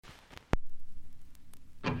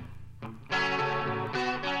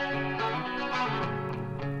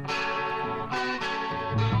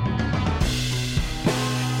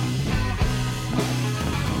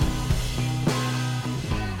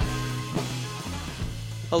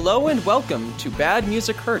Hello and welcome to Bad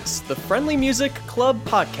Music Hurts, the Friendly Music Club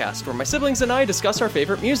podcast where my siblings and I discuss our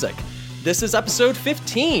favorite music. This is episode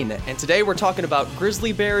 15, and today we're talking about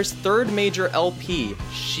Grizzly Bear's third major LP,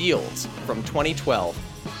 Shields, from 2012.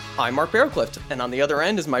 I'm Mark Barrowclift, and on the other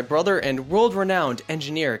end is my brother and world-renowned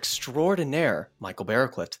engineer extraordinaire, Michael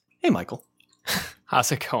Barrowclift. Hey, Michael. How's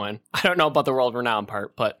it going? I don't know about the world-renowned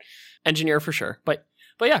part, but engineer for sure. But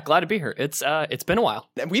yeah, glad to be here. It's been a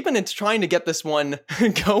while. And we've been trying to get this one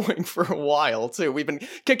going for a while, too. We've been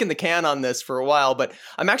kicking the can on this for a while, but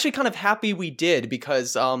I'm actually kind of happy we did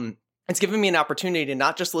because it's given me an opportunity to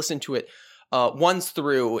not just listen to it once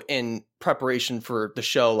through in preparation for the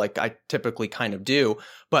show like I typically kind of do,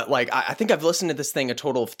 but like I think I've listened to this thing a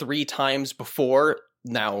total of 3 times before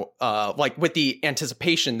now, like with the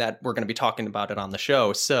anticipation that we're going to be talking about it on the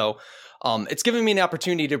show. So it's given me an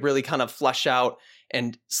opportunity to really kind of flesh out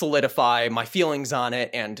and solidify my feelings on it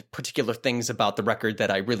and particular things about the record that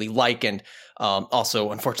I really like, and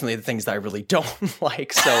also, unfortunately, the things that I really don't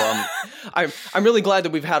like. So I'm really glad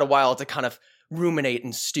that we've had a while to kind of ruminate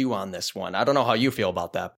and stew on this one. I don't know how you feel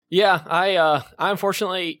about that. Yeah, I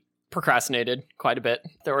unfortunately procrastinated quite a bit.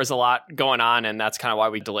 There was a lot going on, and that's kind of why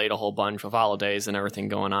we delayed a whole bunch of holidays and everything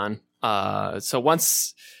going on. So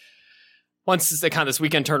once this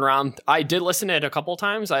weekend turned around, I did listen to it a couple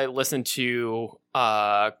times. I listened to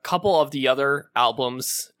a couple of the other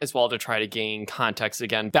albums as well to try to gain context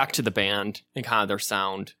again, back to the band and kind of their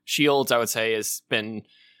sound. Shields, I would say, has been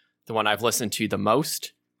the one I've listened to the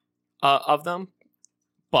most of them.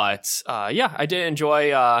 But yeah, I did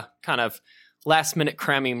enjoy kind of last minute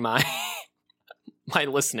cramming my my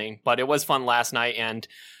listening. But it was fun last night and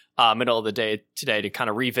middle of the day today to kind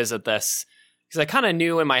of revisit this, because I kind of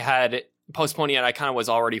knew in my head, postponing it, I kind of was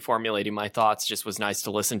already formulating my thoughts. Just was nice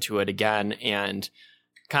to listen to it again and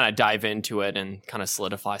kind of dive into it and kind of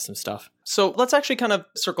solidify some stuff. So let's actually kind of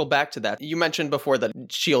circle back to that. You mentioned before that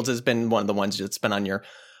Shields has been one of the ones that's been on your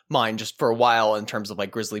mind just for a while in terms of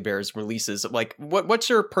like Grizzly Bear's releases. Like what's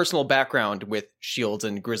your personal background with Shields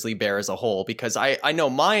and Grizzly Bear as a whole? Because I know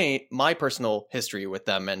my personal history with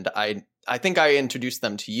them, and I think I introduced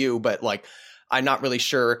them to you, but like I'm not really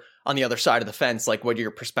sure on the other side of the fence, like what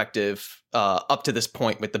your perspective up to this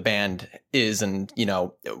point with the band is, and, you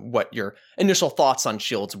know, what your initial thoughts on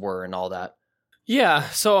Shields were and all that. Yeah.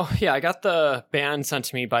 So yeah, I got the band sent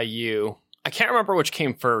to me by you. I can't remember which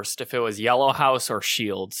came first, if it was Yellow House or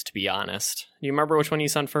Shields, to be honest. Do you remember which one you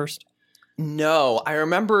sent first? No, I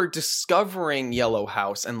remember discovering Yellow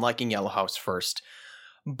House and liking Yellow House first,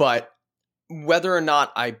 but whether or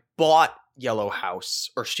not I bought Yellow House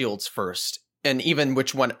or Shields first, and even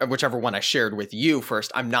whichever one I shared with you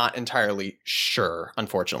first, I'm not entirely sure,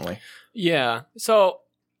 unfortunately. Yeah. So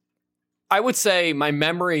I would say my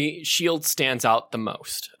memory, Shields stands out the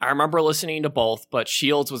most. I remember listening to both, but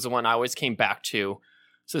Shields was the one I always came back to.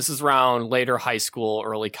 So this is around later high school,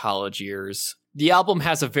 early college years. The album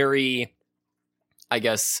has a very, I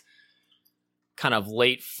guess, kind of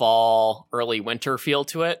late fall, early winter feel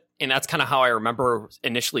to it. And that's kind of how I remember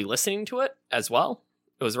initially listening to it as well.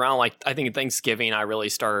 It was around, like, I think Thanksgiving, I really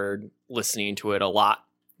started listening to it a lot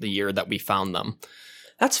the year that we found them.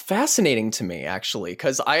 That's fascinating to me, actually,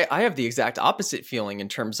 because I have the exact opposite feeling in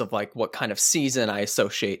terms of, like, what kind of season I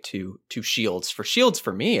associate to Shields. For Shields,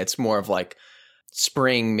 for me, it's more of, like,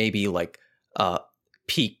 spring, maybe, like,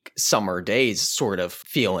 peak summer days sort of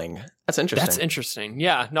feeling. That's interesting. That's interesting.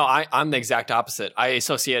 Yeah. No, I'm the exact opposite. I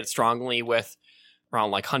associate it strongly with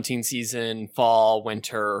around, like, hunting season, fall,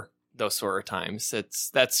 winter, those sort of times.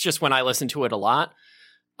 That's just when I listen to it a lot.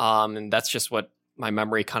 And that's just what my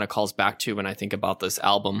memory kind of calls back to when I think about this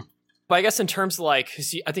album. But I guess in terms of like,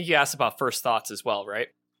 I think you asked about first thoughts as well, right?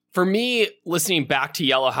 For me, listening back to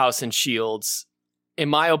Yellow House and Shields, in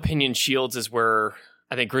my opinion, Shields is where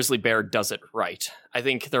I think Grizzly Bear does it right. I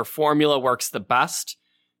think their formula works the best.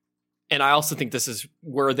 And I also think this is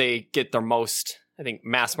where they get their most, I think,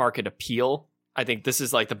 mass market appeal. I think this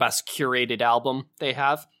is like the best curated album they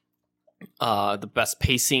have. The best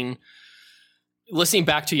pacing. Listening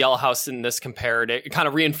back to Yellow House in this compared, it kind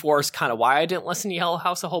of reinforced kind of why I didn't listen to Yellow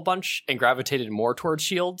House a whole bunch and gravitated more towards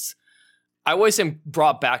Shields. I always am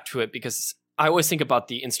brought back to it because I always think about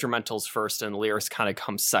the instrumentals first and the lyrics kind of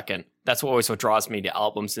come second. That's always what draws me to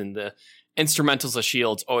albums, and the instrumentals of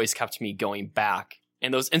Shields always kept me going back.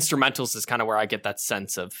 And those instrumentals is kind of where I get that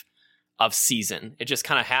sense of season. It just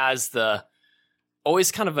kind of has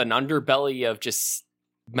always kind of an underbelly of just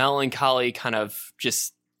melancholy, kind of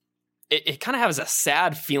just, it kind of has a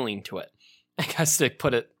sad feeling to it, I guess, to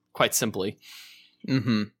put it quite simply.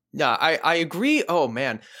 Mm-hmm. Yeah, I agree. Oh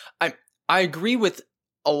man, I agree with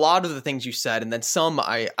a lot of the things you said, and then some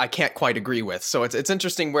I can't quite agree with. So it's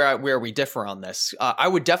interesting where we differ on this. I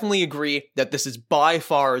would definitely agree that this is by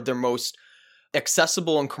far their most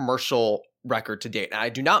accessible and commercial record to date. And I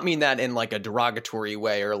do not mean that in like a derogatory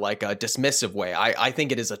way or like a dismissive way. I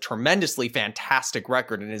think it is a tremendously fantastic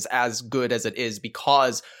record and is as good as it is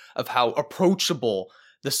because of how approachable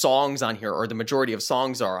the songs on here, or the majority of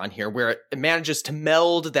songs are on here, where it manages to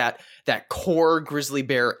meld that core Grizzly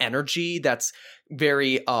Bear energy that's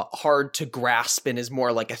very hard to grasp and is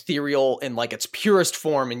more like ethereal in like its purest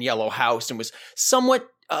form in Yellow House, and was somewhat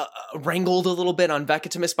wrangled a little bit on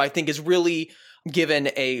Vecatimus, but I think is really given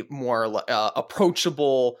a more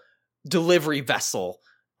approachable delivery vessel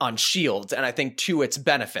on Shields, and I think to its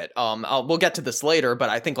benefit. We'll get to this later, but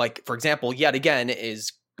I think, like, for example, Yet Again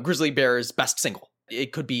is Grizzly Bear's best single.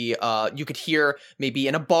 It could be, you could hear maybe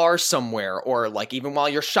in a bar somewhere, or like even while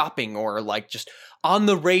you're shopping, or like just on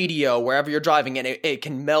the radio, wherever you're driving, and it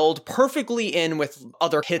can meld perfectly in with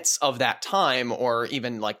other hits of that time, or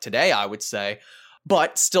even like today, I would say,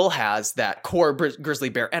 but still has that core Grizzly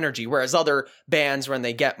Bear energy, whereas other bands, when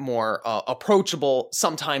they get more approachable,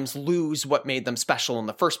 sometimes lose what made them special in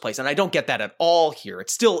the first place. And I don't get that at all here. It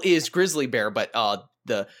still is Grizzly Bear, but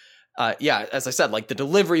as I said, like the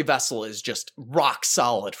delivery vessel is just rock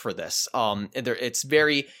solid for this. It's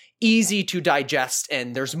very easy to digest,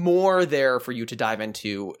 and there's more there for you to dive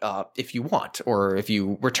into if you want, or if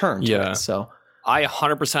you return to it. So I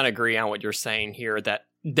 100% agree on what you're saying here.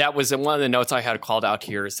 That was one of the notes I had called out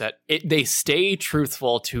here, is that they stay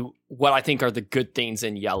truthful to what I think are the good things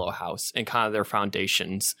in Yellow House and kind of their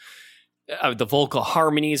foundations. The vocal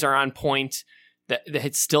harmonies are on point. That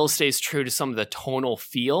it still stays true to some of the tonal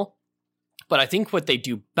feel. But I think what they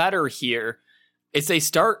do better here is they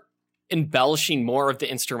start embellishing more of the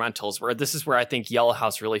instrumentals, where this is where I think Yellow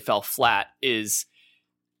House really fell flat. Is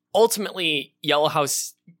ultimately Yellow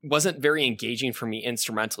House wasn't very engaging for me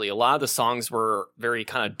instrumentally. A lot of the songs were very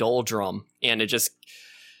kind of doldrum, and it just,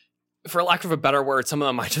 for lack of a better word, some of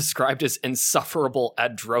them I described as insufferable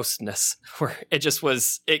adroseness, where it just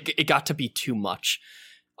was, it got to be too much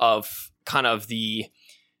of kind of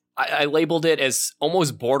I labeled it as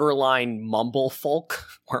almost borderline mumble folk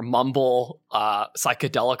or mumble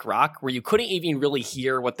psychedelic rock, where you couldn't even really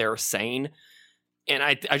hear what they were saying. And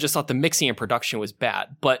I just thought the mixing and production was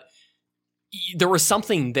bad, but there was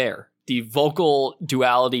something there. The vocal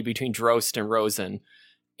duality between Drost and Rosen,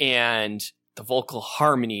 and the vocal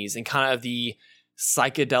harmonies, and kind of the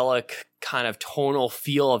psychedelic kind of tonal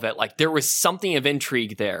feel of it. Like there was something of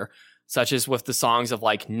intrigue there, such as with the songs of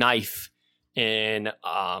like Knife in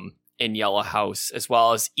Yellow House, as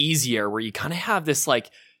well as Easier, where you kind of have this,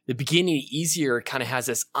 like, the beginning of Easier kind of has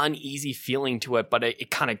this uneasy feeling to it, but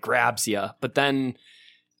it kind of grabs you. But then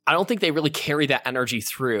I don't think they really carry that energy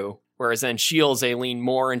through. Whereas then Shields, they lean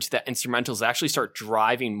more into the instrumentals. They actually start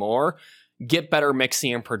driving more, get better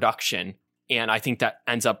mixing and production. And I think that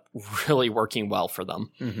ends up really working well for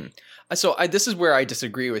them. Mm-hmm. So this is where I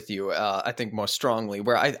disagree with you, I think most strongly,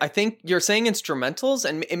 where I think you're saying instrumentals,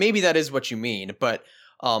 and maybe that is what you mean. But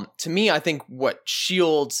to me, I think what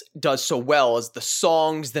Shields does so well is the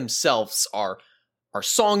songs themselves are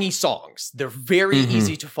songy songs. They're very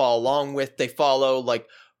easy to follow along with. They follow, like,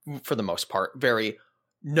 for the most part, very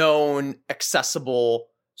known, accessible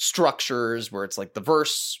structures, where it's like the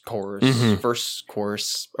verse,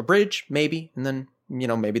 chorus, a bridge, maybe, and then,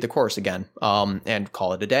 maybe the chorus again, and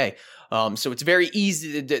call it a day. So it's very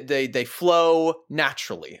easy. They flow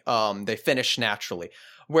naturally. They finish naturally.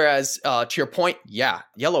 Whereas, to your point,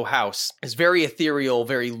 Yellow House is very ethereal,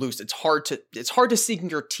 very loose. It's hard to sink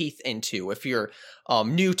your teeth into if you're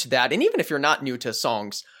new to that, and even if you're not new to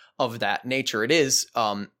songs of that nature.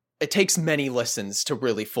 It takes many listens to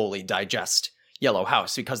really fully digest Yellow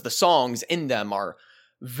House, because the songs in them are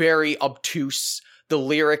very obtuse. The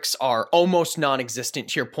lyrics are almost non-existent.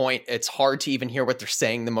 To your point, it's hard to even hear what they're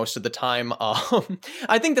saying the most of the time.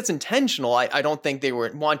 I think that's intentional. I don't think they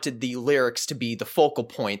wanted the lyrics to be the focal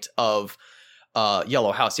point of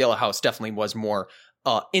Yellow House. Yellow House definitely was more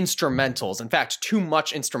instrumentals. In fact, too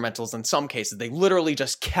much instrumentals in some cases. They literally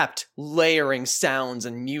just kept layering sounds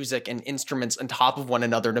and music and instruments on top of one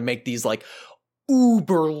another to make these like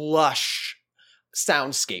uber lush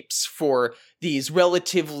soundscapes for these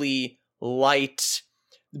relatively light,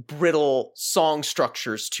 brittle song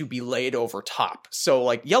structures to be laid over top. So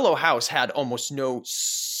like Yellow House had almost no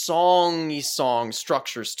song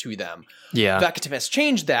structures to them. Yeah. Vecatimus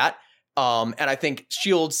changed that. And I think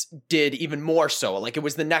Shields did even more so. Like, it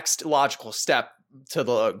was the next logical step to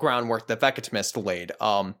the groundwork that Vecatimus laid.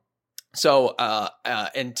 So,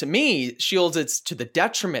 and to me, Shields, it's to the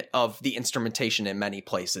detriment of the instrumentation in many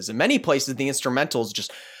places. In many places, the instrumentals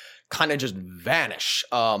just kind of just vanish.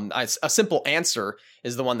 A simple answer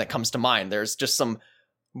is the one that comes to mind. There's just some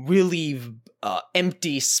really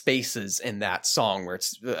empty spaces in that song where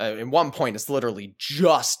it's, at one point, it's literally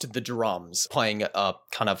just the drums playing a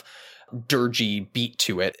kind of dirgy beat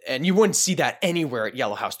to it, and you wouldn't see that anywhere at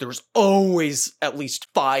Yellow House. There was always at least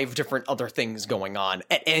 5 different other things going on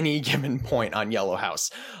at any given point on Yellow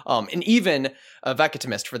House, and even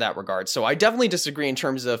Vegetamist for that regard. So I definitely disagree in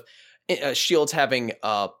terms of Shields having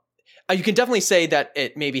you can definitely say that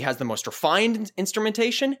it maybe has the most refined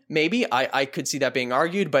instrumentation. Maybe I could see that being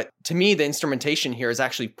argued, but to me, the instrumentation here is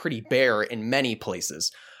actually pretty bare in many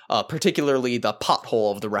places. Particularly the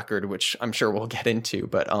pothole of the record, which I'm sure we'll get into.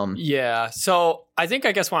 But yeah, so I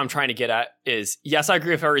guess what I'm trying to get at is, yes, I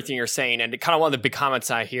agree with everything you're saying, and kind of one of the big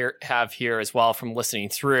comments I have here as well from listening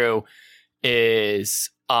through is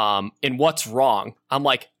in What's Wrong, I'm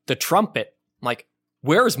like, the trumpet, I'm like,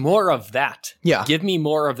 where's more of that? Yeah, give me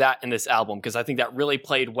more of that in this album, because I think that really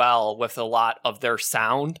played well with a lot of their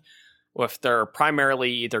sound, with their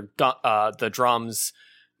primarily either the drums,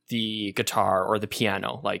 the guitar, or the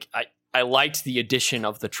piano. Like I liked the addition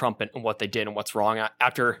of the trumpet and what they did and What's Wrong.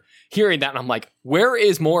 After hearing that, I'm like, where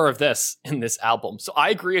is more of this in this album? So I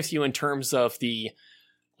agree with you in terms of the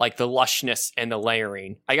lushness and the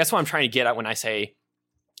layering. I guess what I'm trying to get at when I say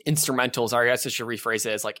instrumentals, or I guess I should rephrase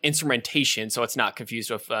it as like instrumentation, so it's not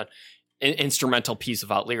confused with an instrumental piece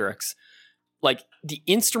without lyrics. Like the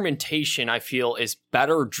instrumentation, I feel, is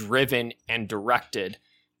better driven and directed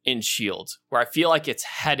in Shields, where I feel like it's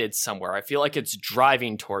headed somewhere. I feel like it's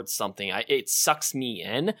driving towards something. It sucks me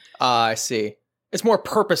in. I see. It's more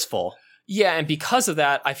purposeful. Yeah, and because of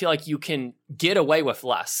that, I feel like you can get away with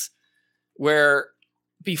less. Where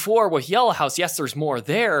before with Yellow House, yes, there's more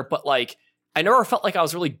there, but like I never felt like I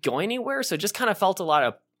was really going anywhere. So it just kind of felt a lot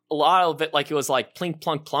of it like it was like plink,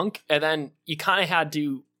 plunk, plunk, and then you kind of had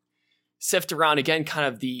to sift around again, kind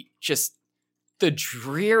of the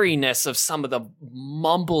dreariness of some of the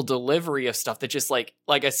mumble delivery of stuff that just like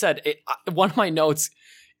I said, one of my notes,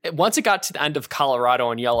 once it got to the end of Colorado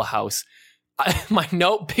and Yellow House, my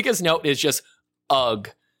biggest note is just, ugh,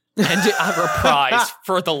 and it on reprise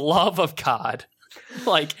for the love of God.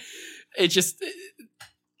 Like it just,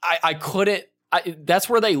 I couldn't, that's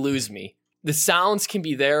where they lose me. The sounds can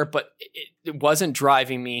be there, but it wasn't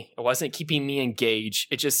driving me. It wasn't keeping me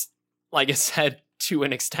engaged. It just, like I said, to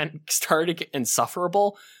an extent, started to get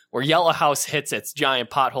insufferable, where Yellow House hits its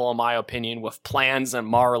giant pothole, in my opinion, with Plans and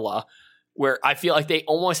Marla, where I feel like they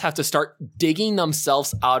almost have to start digging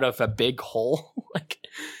themselves out of a big hole, like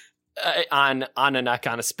on a neck,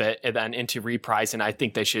 on a spit, and then into Reprise. And I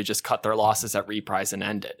think they should just cut their losses at Reprise and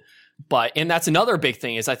end it. And that's another big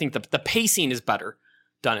thing, is I think the pacing is better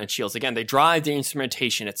done in Shields. Again, they drive the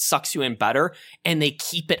instrumentation, it sucks you in better, and they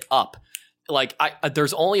keep it up. Like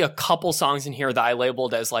there's only a couple songs in here that I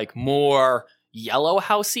labeled as like more Yellow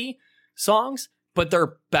Housey songs, but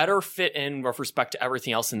they're better fit in with respect to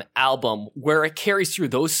everything else in the album, where it carries through.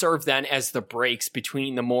 Those serve then as the breaks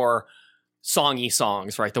between the more songy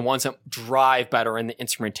songs, right? The ones that drive better in the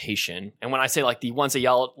instrumentation. And when I say like the ones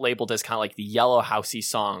that labeled as kind of like the Yellow Housey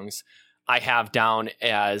songs, I have down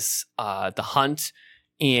as The Hunt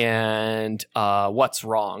and What's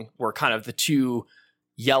Wrong, were kind of the two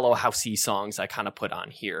Yellow Housey songs I kind of put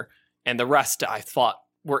on here. And the rest I thought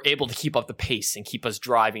were able to keep up the pace and keep us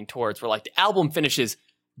driving towards, where like the album finishes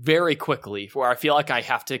very quickly, where I feel like I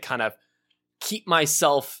have to kind of keep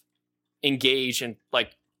myself engaged and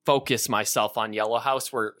like focus myself on Yellow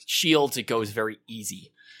House, where Shields, it goes very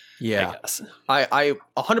easy. Yeah, I guess. I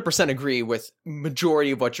 100% agree with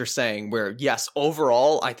majority of what you're saying, where yes,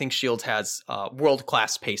 overall, I think Shields has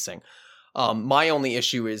world-class pacing. My only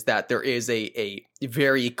issue is that there is a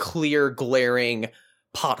very clear, glaring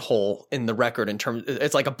pothole in the record in terms,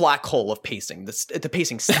 it's like a black hole of pacing. The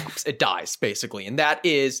pacing stops, it dies basically. And that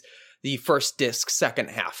is the first disc, second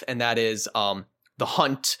half. And that is The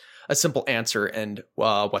Hunt, A Simple Answer, and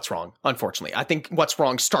What's Wrong. Unfortunately, I think What's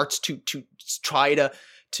Wrong starts to try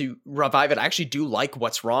to revive it. I actually do like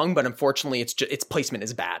What's Wrong, but unfortunately its placement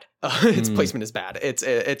is bad. Its placement is bad.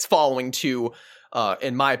 It's following to,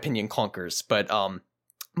 in my opinion, clunkers.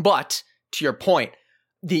 But to your point,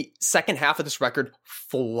 the second half of this record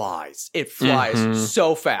flies. It flies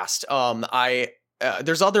so fast.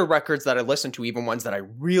 There's other records that I listen to, even ones that I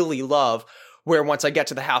really love, where once I get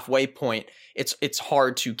to the halfway point, it's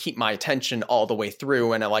hard to keep my attention all the way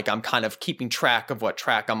through, and I'm kind of keeping track of what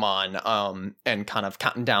track I'm on, and kind of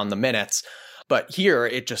counting down the minutes. But here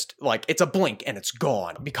it just like it's a blink and it's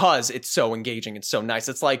gone because it's so engaging. It's so nice.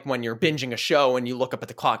 It's like when you're binging a show and you look up at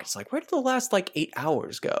the clock, it's like, where did the last like 8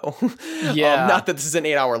 hours go? Yeah. Not that this is an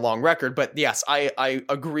 8-hour long record, but yes, I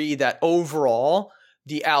agree that overall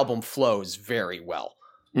the album flows very well.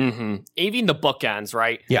 Mm-hmm. Even the bookends,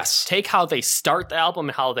 right? Yes. Take how they start the album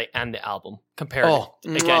and how they end the album compared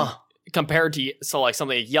to so like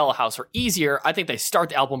something like Yellow House or Easier. I think they start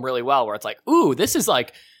the album really well, where it's like, ooh, this is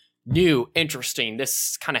like new, interesting.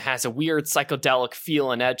 This kind of has a weird psychedelic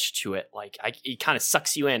feel and edge to it. Like it kind of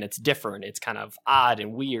sucks you in. It's different. It's kind of odd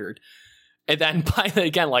and weird. And then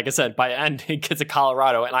like I said, by the end it gets to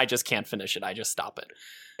Colorado, and I just can't finish it. I just stop it.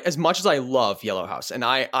 As much as I love Yellow House, and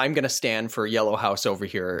I'm going to stand for Yellow House over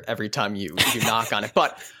here every time you knock on it,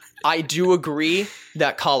 but I do agree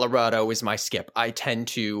that Colorado is my skip. I tend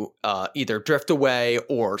to either drift away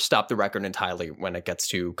or stop the record entirely when it gets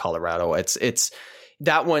to Colorado. It's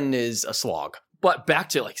that one is a slog. But back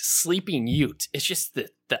to like Sleeping Ute, it's just the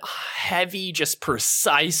heavy, just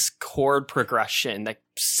precise chord progression that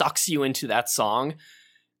sucks you into that song.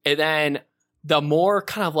 And then the more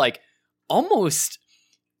kind of like almost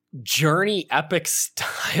Journey epic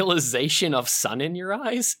stylization of Sun in Your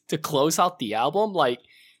Eyes to close out the album. Like,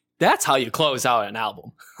 that's how you close out an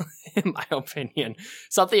album, in my opinion.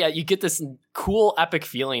 Something that you get this cool epic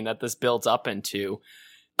feeling that this builds up into.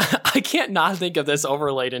 I can't not think of this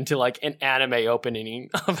overlaid into like an anime opening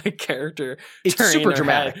of a character. It's super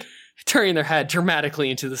dramatic. Turning their head dramatically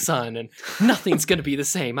into the sun, and nothing's going to be the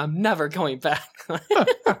same. I'm never going back.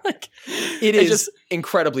 It is just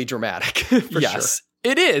incredibly dramatic. For sure.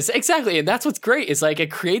 It is, exactly. And that's what's great. Is like it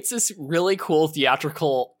creates this really cool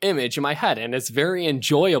theatrical image in my head, and it's very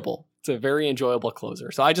enjoyable. It's a very enjoyable closer.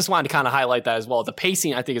 So I just wanted to kind of highlight that as well. The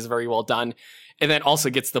pacing, I think, is very well done, and then also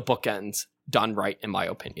gets the bookends done right, in my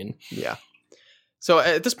opinion. Yeah. So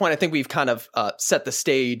at this point, I think we've kind of set the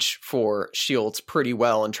stage for Shields pretty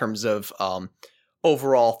well in terms of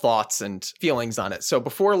overall thoughts and feelings on it. So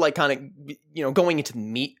before like kind of, going into the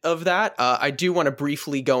meat of that, I do want to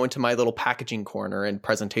briefly go into my little packaging corner and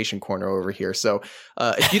presentation corner over here. So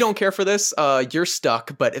if you don't care for this, you're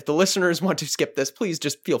stuck. But if the listeners want to skip this, please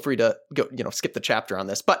just feel free to go, skip the chapter on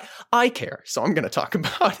this. But I care, so I'm going to talk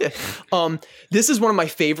about it. This is one of my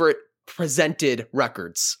favorite presented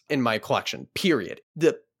records in my collection, period.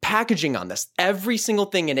 The packaging on this, every single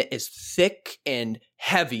thing in it is thick and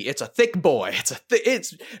heavy. It's a thick boy.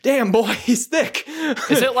 It's damn boy, he's thick.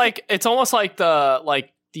 Is it like, it's almost like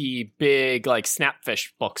the big like Snapfish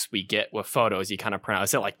books we get with photos you kind of print out.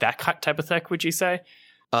 Is it like that type of thick, would you say?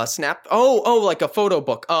 Snap? Oh, like a photo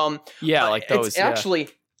book. Yeah, like those. It's actually,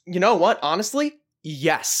 you know what? Honestly,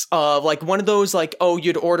 yes. Like one of those, like,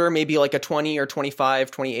 you'd order maybe like a 20 or 25,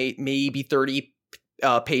 28, maybe 30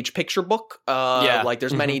 page picture book. Like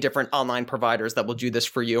there's many different online providers that will do this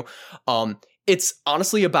for you. It's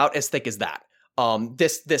honestly about as thick as that.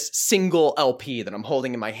 This single LP that I'm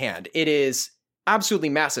holding in my hand, it is absolutely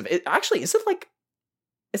massive. It actually,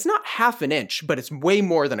 it's not half an inch, but it's way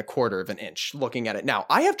more than a quarter of an inch looking at it now.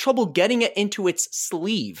 I have trouble getting it into its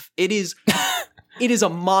sleeve. It is a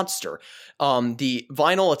monster. The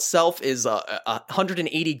vinyl itself is a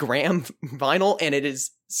 180 gram vinyl, and it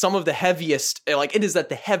is some of the heaviest, like it is at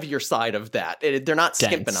the heavier side of that. They're not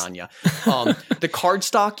skimping on you. The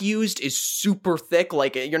cardstock used is super thick.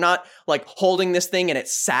 Like you're not like holding this thing and it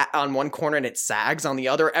sat on one corner and it sags on the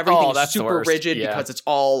other. Everything's super rigid because it's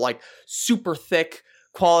all like super thick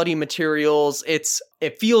quality materials. It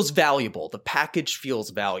feels valuable. The package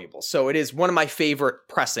feels valuable. So it is one of my favorite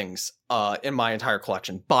pressings in my entire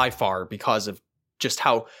collection by far because of just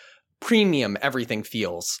how premium everything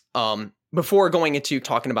feels. Before going into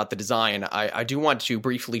talking about the design, I do want to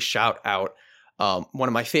briefly shout out one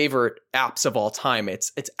of my favorite apps of all time.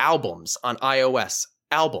 It's Albums on iOS.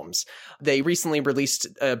 Albums. They recently released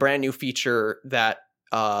a brand new feature that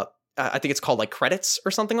I think it's called like credits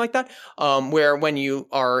or something like that, where when you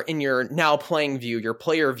are in your now playing view, your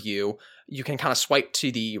player view, you can kind of swipe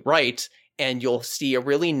to the right and you'll see a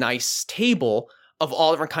really nice table of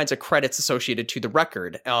all different kinds of credits associated to the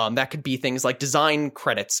record. That could be things like design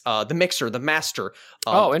credits, the mixer, the master.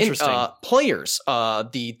 Interesting. Players,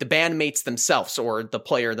 the bandmates themselves or the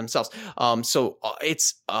player themselves. So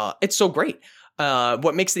it's so great.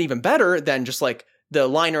 What makes it even better than just like the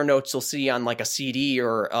liner notes you'll see on like a CD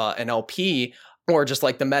or an LP, or just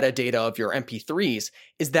like the metadata of your MP3s,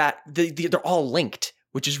 is that they're all linked,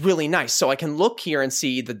 which is really nice. So I can look here and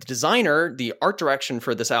see that the designer, the art direction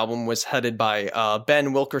for this album was headed by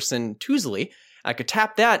Ben Wilkerson Tousley. I could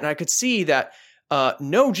tap that and I could see that,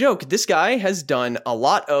 no joke, this guy has done a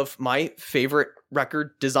lot of my favorite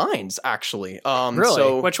record designs, actually. Really?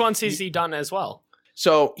 So which ones has he done as well?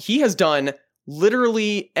 So he has done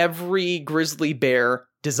literally every Grizzly Bear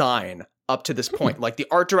design up to this point. Like the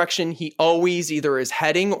art direction, he always either is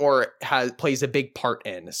heading or plays a big part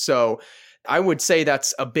in. So I would say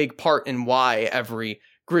that's a big part in why every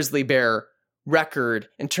Grizzly Bear record,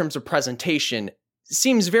 in terms of presentation,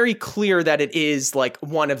 seems very clear that it is like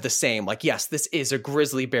one of the same. Like, yes, this is a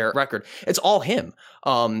Grizzly Bear record. It's all him,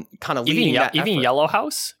 kind of leading that even effort. Yellow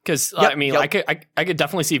House, because Yep, I mean, yep. I could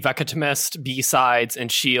definitely see Vegetamist, B-sides, and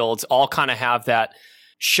Shields all kind of have that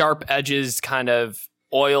sharp edges, kind of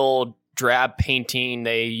oil drab painting.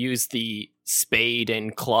 They use the spade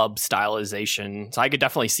and club stylization, so I could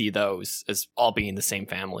definitely see those as all being the same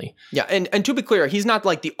family. Yeah, and to be clear, he's not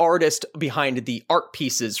like the artist behind the art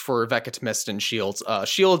pieces for Vegetamist and Shields.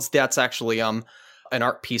 Shields, that's actually an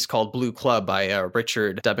art piece called Blue Club by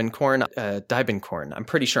Richard Diebenkorn. I'm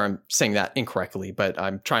pretty sure I'm saying that incorrectly, but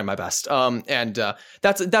I'm trying my best. And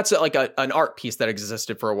that's like an art piece that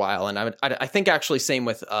existed for a while, and I think actually same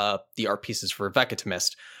with the art pieces for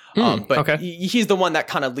Vegetamist. But okay. he's the one that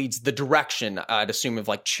kind of leads the direction, I'd assume, of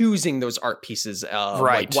like choosing those art pieces, Right.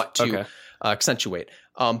 like what to Okay. accentuate.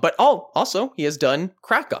 But also he has done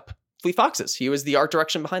Crack Up, Fleet Foxes. He was the art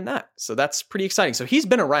direction behind that. So that's pretty exciting. So he's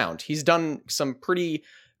been around. He's done some pretty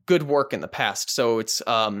good work in the past. So it's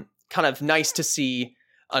kind of nice to see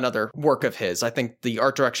another work of his. I think the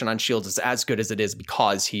art direction on Shields is as good as it is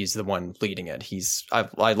because he's the one leading it.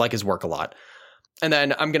 I like his work a lot. And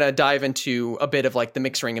then I'm going to dive into a bit of like the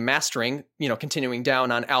mixing and mastering, continuing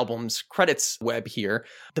down on album's credits web here.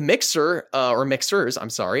 The mixers,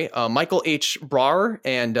 Michael H. Brar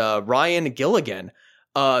and Ryan Gilligan,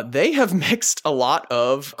 they have mixed a lot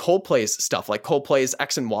of Coldplay's stuff, like Coldplay's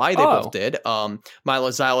X and Y they both did. Milo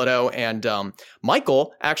Xyloto and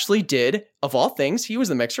Michael actually did, of all things, he was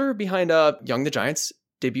the mixer behind Young the Giant's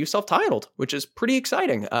debut self-titled, which is pretty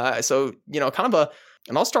exciting. So, kind of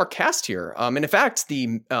an all-star cast here. And in fact,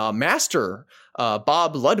 the master,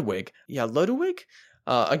 Bob Ludwig. Yeah, Ludwig?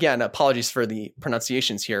 Again, apologies for the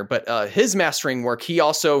pronunciations here, but his mastering work,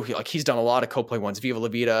 he's done a lot of Coldplay ones, Viva La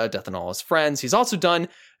Vida, Death and All His Friends. He's also done,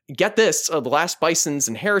 get this, The Last Bison's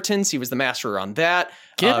Inheritance. He was the master on that.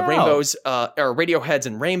 Rainbows, or Radioheads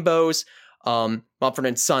and Rainbows.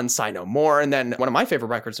 Mumford & Sons, Sigh No More, and then one of my favorite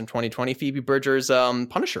records from 2020, Phoebe Bridgers'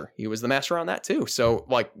 Punisher. He was the master on that too. So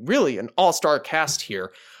like really an all-star cast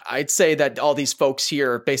here. I'd say that all these folks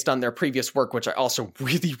here, based on their previous work, which I also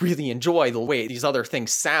really, really enjoy the way these other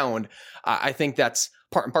things sound, I think that's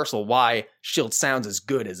part and parcel why Shield sounds as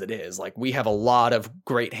good as it is. Like we have a lot of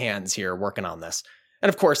great hands here working on this. And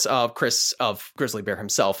of course, Chris of Grizzly Bear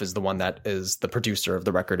himself is the one that is the producer of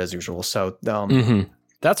the record as usual. So,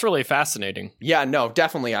 That's really fascinating. Yeah, no,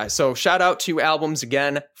 definitely. So shout out to Albums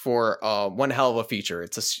again for one hell of a feature.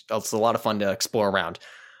 It's a lot of fun to explore around.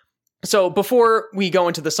 So before we go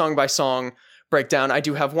into the song by song breakdown, I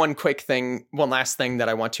do have one last thing that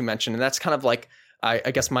I want to mention, and that's kind of like,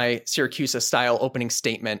 I guess my Syracuse style opening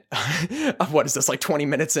statement. What is this, like 20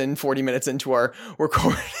 minutes in, 40 minutes into our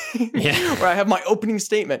recording? Yeah. Where I have my opening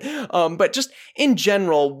statement. But just in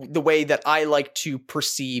general, the way that I like to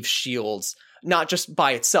perceive Shields, not just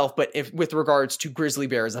by itself, but with regards to Grizzly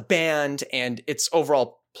Bear as a band and its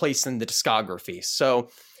overall place in the discography. So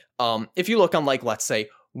if you look on, like, let's say,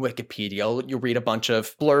 Wikipedia, you'll read a bunch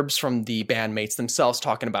of blurbs from the bandmates themselves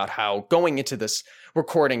talking about how going into this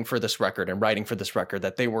recording for this record and writing for this record,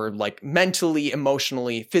 that they were like mentally,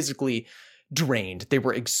 emotionally, physically drained. They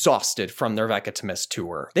were exhausted from their Vegetamist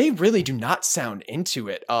tour. They really do not sound into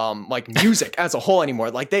it, like music as a whole anymore.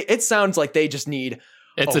 Like it sounds like they just need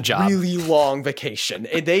a job. Really long vacation.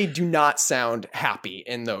 They do not sound happy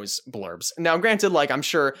in those blurbs. Now, granted, like I'm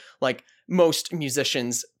sure like most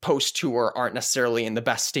musicians post-tour aren't necessarily in the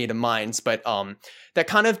best state of minds, but that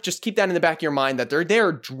kind of just keep that in the back of your mind that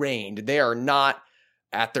they're drained. They are not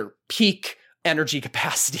at their peak energy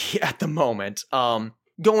capacity at the moment.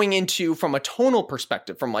 Going into from a tonal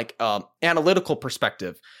perspective, from like analytical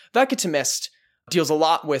perspective, Vegetamist deals a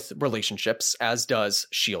lot with relationships, as does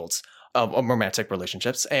Shields, of romantic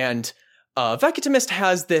relationships. And Vegetamist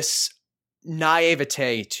has this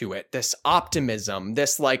naivete to it, this optimism,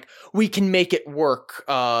 this like, we can make it work,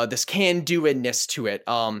 this can-do-ness to it,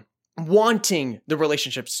 wanting the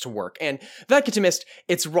relationships to work. And Vegetamist,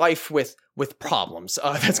 it's rife with problems.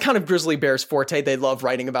 That's kind of Grizzly Bear's forte. They love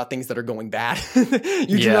writing about things that are going bad.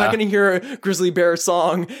 You're not going to hear a Grizzly Bear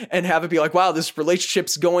song and have it be like, wow, this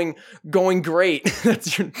relationship's going great.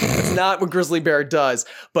 That's not what Grizzly Bear does.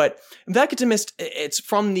 But Vegetamist, it's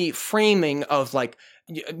from the framing of like,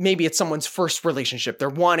 maybe it's someone's first relationship. They're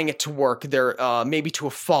wanting it to work. They're maybe to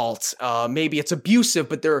a fault. Maybe it's abusive,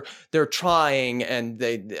 but they're trying, and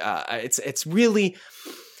it's really,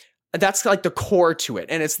 that's like the core to it.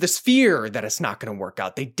 And it's this fear that it's not going to work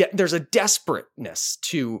out. There's a desperateness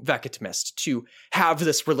to Veckatimist to have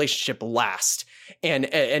this relationship last. And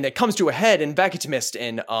it comes to a head in Veckatimist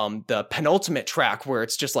in the penultimate track, where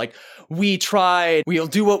it's just like, we tried, we'll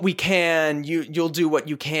do what we can, you'll do what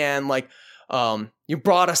you can, like, you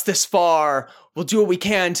brought us this far, we'll do what we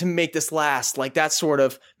can to make this last, like that sort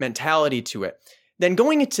of mentality to it. Then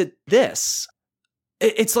going into this,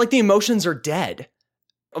 it's like the emotions are dead.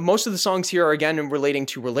 Most of the songs here are, again, relating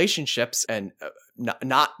to relationships, and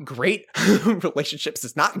not great relationships.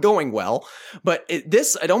 It's not going well, but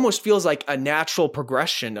it almost feels like a natural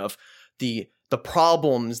progression of the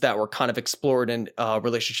problems that were kind of explored in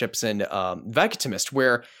relationships in Veckatimist,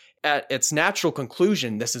 where at its natural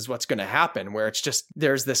conclusion, this is what's going to happen, where it's just,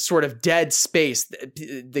 there's this sort of dead space.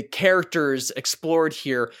 The characters explored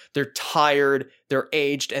here, they're tired, they're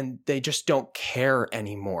aged, and they just don't care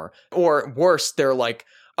anymore. Or worse, they're like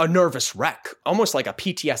a nervous wreck, almost like a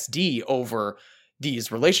PTSD over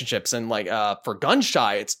these relationships. And like for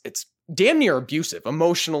Gunshy, it's damn near abusive,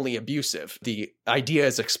 emotionally abusive. The idea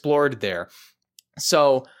is explored there.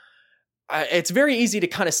 So it's very easy to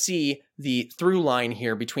kind of see the through line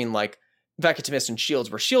here between like Veckatimist and Shields,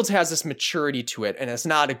 where Shields has this maturity to it, and it's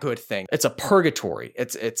not a good thing. It's a purgatory.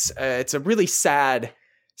 It's a really sad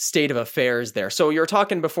state of affairs there. So you were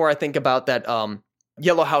talking before, I think, about that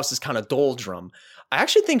Yellow House is kind of doldrum. I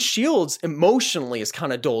actually think Shields emotionally is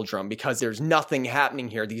kind of doldrum, because there's nothing happening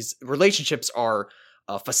here. These relationships are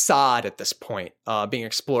a facade at this point, being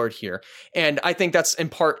explored here. And I think that's in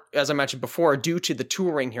part, as I mentioned before, due to the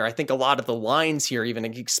touring here. I think a lot of the lines here, even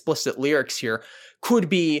explicit lyrics here, could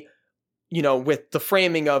be, with the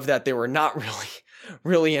framing of that they were not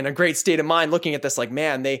really in a great state of mind, looking at this like,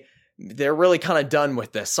 man, they're really kind of done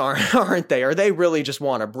with this, aren't they? Or they really just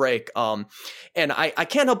want a break. And I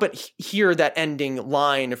can't help but hear that ending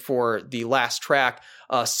line for the last track,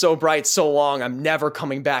 so bright, so long, I'm never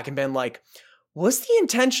coming back, and been like, was the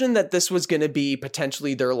intention that this was going to be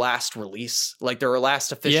potentially their last release, like their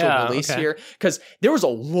last official release here? Because there was a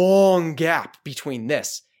long gap between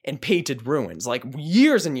this and Painted Ruins, like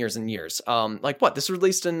years and years and years. Like what? This was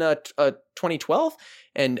released in 2012,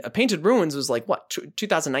 and Painted Ruins was like what,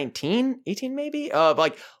 2019, 18 maybe?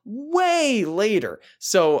 Like way later.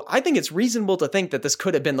 So I think it's reasonable to think that this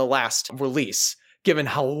could have been the last release, given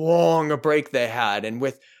how long a break they had, and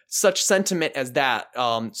with such sentiment as that,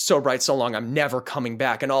 so bright, so long, I'm never coming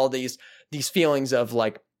back, and all these feelings of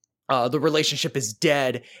like, the relationship is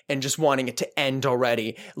dead and just wanting it to end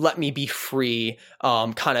already. Let me be free,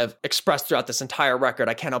 kind of expressed throughout this entire record.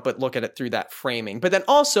 I can't help but look at it through that framing. But then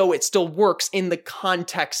also it still works in the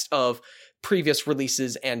context of previous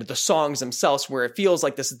releases and the songs themselves, where it feels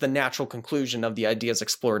like this is the natural conclusion of the ideas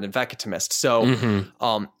explored in Veckatimist. So,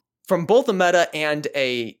 from both a meta and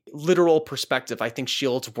a literal perspective, I think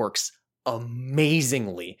Shields works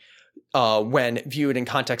amazingly when viewed in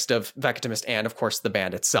context of Veckatimist and, of course, the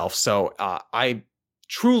band itself. So I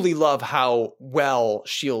truly love how well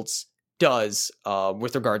Shields does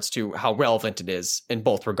with regards to how relevant it is in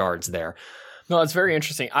both regards there. No, it's very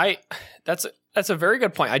interesting. That's a very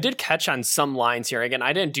good point. I did catch on some lines here. Again,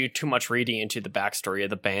 I didn't do too much reading into the backstory of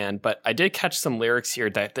the band, but I did catch some lyrics here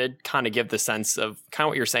that did kind of give the sense of kind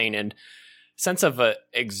of what you're saying, and sense of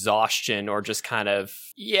exhaustion, or just kind of,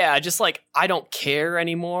 just like, I don't care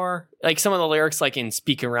anymore. Like some of the lyrics, like in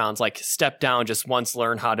Speaking Rounds, like step down, just once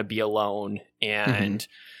learn how to be alone. And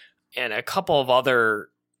a couple of other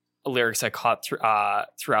lyrics I caught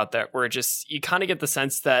throughout that, where just, you kind of get the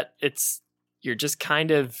sense that you're just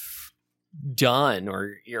kind of done,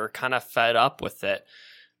 or you're kind of fed up with it.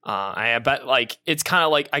 I bet like it's kind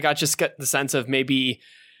of like I just get the sense of maybe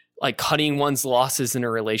like cutting one's losses in a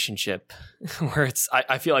relationship, where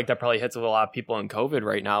I feel like that probably hits with a lot of people in COVID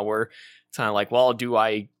right now, where it's kind of like, well, do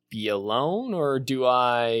I be alone, or do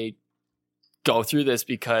I go through this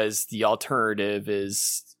because the alternative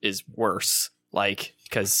is worse? Like,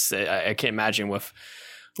 because I can't imagine with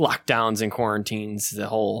lockdowns and quarantines, the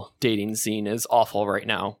whole dating scene is awful right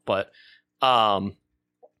now. But I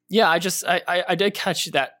did catch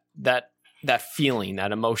that feeling,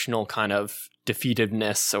 that emotional kind of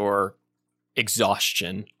defeatedness or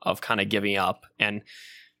exhaustion of kind of giving up. And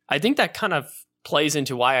I think that kind of plays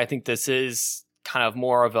into why I think this is kind of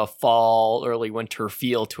more of a fall, early winter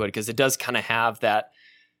feel to it, because it does kind of have that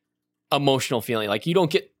emotional feeling. Like you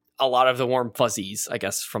don't get a lot of the warm fuzzies, I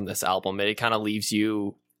guess, from this album. It kind of leaves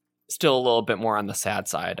you still a little bit more on the sad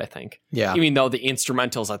side, I think. Yeah. Even though the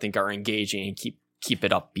instrumentals, I think, are engaging and keep keep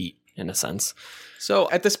it upbeat in a sense. So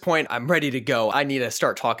at this point, I'm ready to go. I need to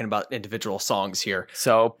start talking about individual songs here.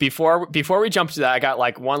 So before we jump to that, I got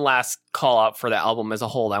like one last call out for the album as a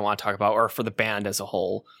whole that I want to talk about, or for the band as a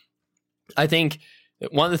whole. I think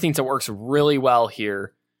one of the things that works really well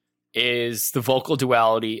here is the vocal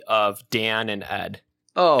duality of Dan and Ed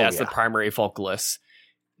as the primary vocalists.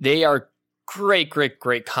 They are great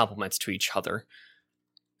compliments to each other.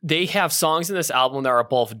 They have songs in this album that are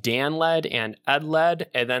both Dan-led and Ed-led,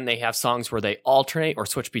 and then they have songs where they alternate or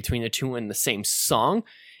switch between the two in the same song.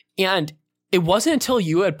 And it wasn't until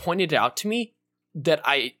you had pointed it out to me that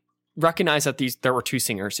I recognized that there were two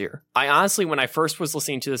singers here. I honestly, when I first was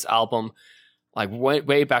listening to this album, like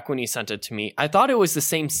way back when you sent it to me, I thought it was the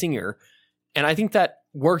same singer. And I think that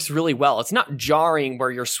works really well. It's not jarring where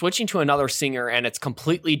you're switching to another singer and it's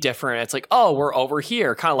completely different. It's like, oh, we're over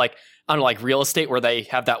here. Kind of like, I don't know, like Real Estate, where they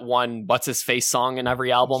have that one What's His Face song in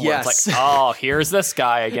every album. Yes. Where it's like, oh, here's this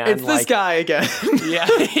guy again. It's this guy again.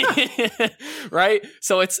 Yeah. Right?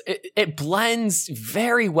 So it blends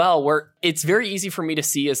very well, where it's very easy for me to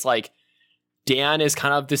see as like, Dan is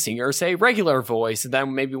kind of the singer, say, regular voice. And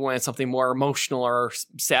then maybe when it's something more emotional or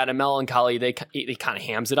sad and melancholy, they kind of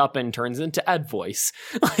hams it up and turns into Ed voice.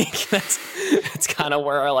 Like that's kind of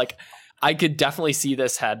where I could definitely see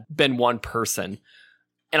this had been one person.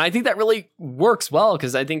 And I think that really works well,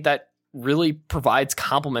 because I think that really provides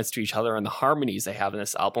compliments to each other and the harmonies they have in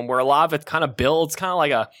this album, where a lot of it kind of builds kind of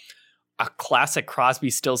like a classic Crosby,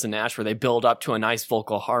 Stills, and Nash, where they build up to a nice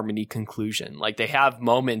vocal harmony conclusion. Like they have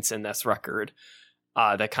moments in this record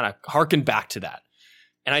that kind of harken back to that.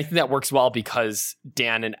 And I think that works well because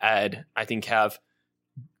Dan and Ed, I think, have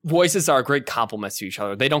voices that are great compliments to each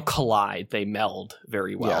other. They don't collide, they meld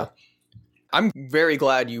very well. Yeah. I'm very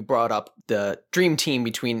glad you brought up the dream team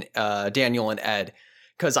between Daniel and Ed,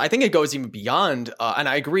 because I think it goes even beyond, and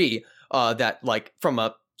I agree that like from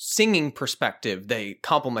a singing perspective, they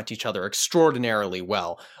complement each other extraordinarily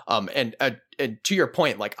well. And to your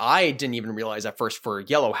point, like I didn't even realize at first for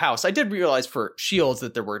Yellow House. I did realize for Shields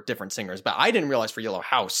that there were different singers, but I didn't realize for Yellow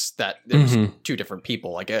House that there was two different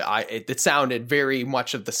people. Like it sounded very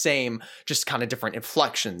much of the same, just kind of different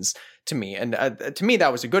inflections to me. And to me,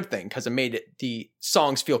 that was a good thing, because it made the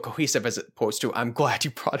songs feel cohesive, as opposed to, I'm glad you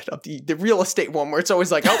brought it up, the Real Estate one, where it's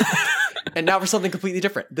always like, oh, and now for something completely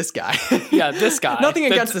different, this guy. Yeah, this guy. Nothing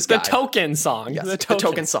against this guy. The Token song. Yes, the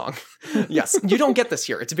token song. Yes, you don't get this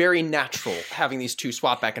here. It's very natural having these two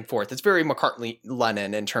swap back and forth. It's very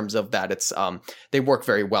McCartney-Lennon in terms of that. It's they work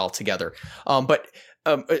very well together. But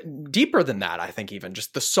deeper than that, I think even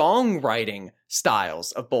just the songwriting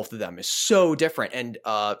styles of both of them is so different. And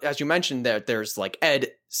as you mentioned, there's like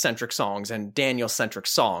Ed-centric songs and Daniel-centric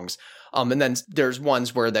songs. And then there's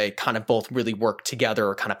ones where they kind of both really work together,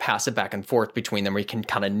 or kind of pass it back and forth between them, where you can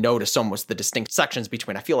kind of notice almost the distinct sections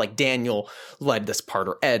between. I feel like Daniel led this part,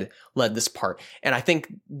 or Ed led this part. And I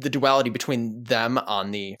think the duality between them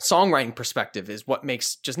on the songwriting perspective is what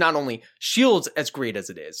makes just not only Shields as great as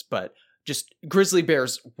it is, but just Grizzly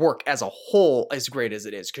Bear's work as a whole as great as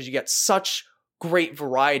it is, because you get such great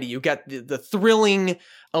variety. You get the thrilling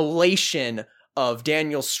elation of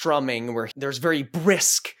Daniel's strumming, where there's very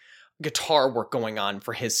brisk guitar work going on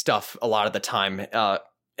for his stuff a lot of the time.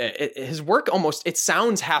 His work almost, it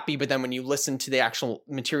sounds happy, but then when you listen to the actual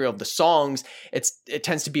material of the songs, it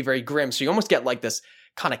tends to be very grim. So you almost get like this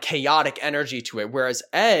kind of chaotic energy to it. Whereas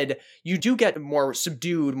Ed, you do get more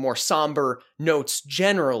subdued, more somber notes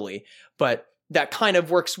generally, but that kind of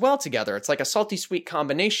works well together. It's like a salty sweet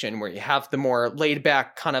combination, where you have the more laid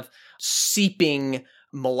back kind of seeping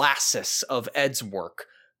molasses of Ed's work,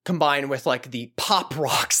 combined with like the pop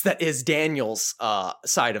rocks that is Daniel's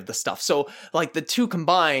side of the stuff. So like the two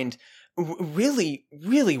combined really,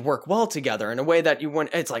 really work well together in a way that you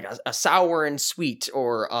wouldn't. It's like a sour and sweet,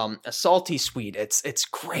 or a salty sweet. It's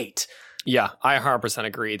great. Yeah, I 100%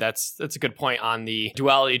 agree. That's a good point on the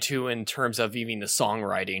duality too, in terms of even the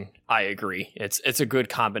songwriting. I agree. It's a good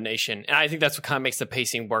combination. And I think that's what kind of makes the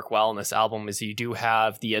pacing work well in this album, is you do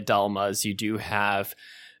have the Adelmas, you do have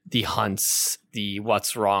the Hunts, the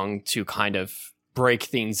What's Wrong, to kind of break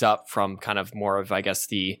things up from kind of more of, I guess,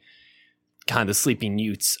 the kind of the Sleeping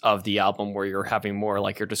Utes of the album, where you're having more,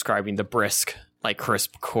 like you're describing, the brisk, like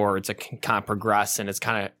crisp chords that can kind of progress, and it's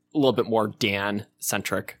kind of a little bit more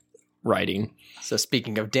Dan-centric writing. So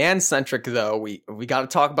speaking of Dan-centric, though, we got to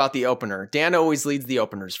talk about the opener. Dan always leads the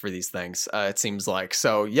openers for these things, it seems like.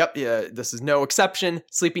 So, yep, this is no exception.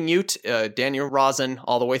 Sleeping Ute, Daniel Rosen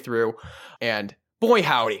all the way through, and boy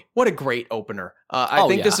howdy, what a great opener. I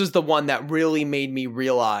think this was the one that really made me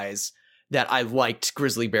realize that I liked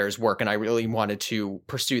Grizzly Bear's work, and I really wanted to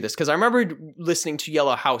pursue this, because I remember listening to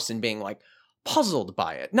Yellow House and being like, puzzled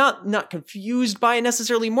by it, not confused by it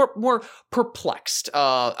necessarily, more perplexed.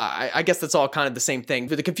 I guess that's all kind of the same thing.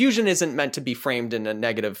 But the confusion isn't meant to be framed in a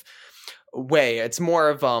negative way. It's more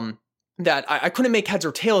of that I couldn't make heads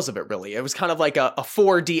or tails of it, really. It was kind of like a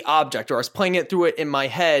 4D object, or I was playing it through it in my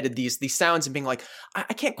head, these sounds, and being like,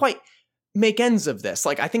 I can't quite make ends of this.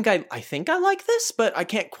 Like, I think I like this, but I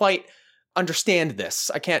can't quite understand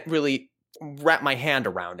this. I can't really wrap my hand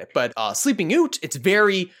around it. But Sleeping Ute, it's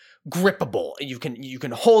very grippable. You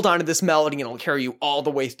can hold on to this melody and it'll carry you all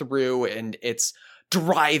the way through, and it's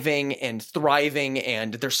driving and thriving,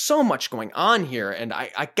 and there's so much going on here. And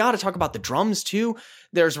I gotta talk about the drums too.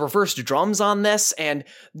 There's reversed drums on this, and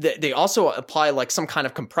they also apply like some kind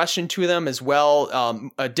of compression to them as well,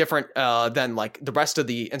 different than like the rest of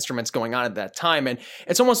the instruments going on at that time. And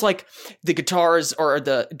it's almost like the guitars, or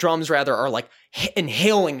the drums rather, are like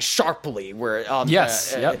inhaling sharply, where and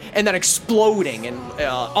then exploding in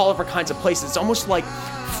all different kinds of places. It's almost like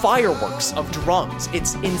fireworks of drums.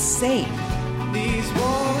 It's insane. These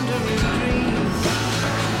wandering dreams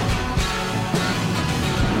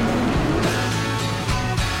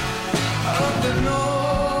of the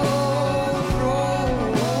North Road,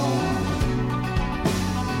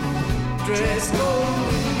 dressed golden.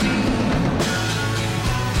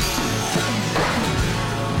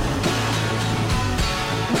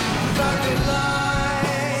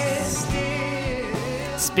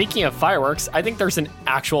 Speaking of fireworks, I think there's an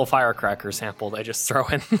actual firecracker sample they just throw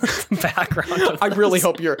in the background. I really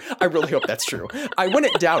hope that's true. I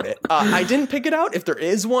wouldn't doubt it. I didn't pick it out if there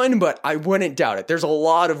is one, but I wouldn't doubt it. There's a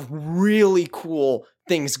lot of really cool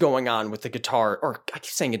things going on with the guitar, or I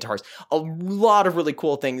keep saying guitars, a lot of really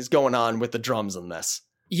cool things going on with the drums in this.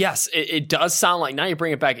 Yes, it does sound like, now you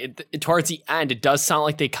bring it back, towards the end, it does sound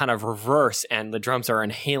like they kind of reverse and the drums are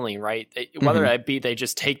inhaling, right? Whether that be they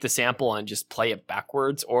just take the sample and just play it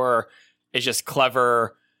backwards, or it's just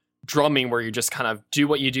clever drumming where you just kind of do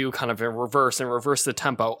what you do kind of in reverse and reverse the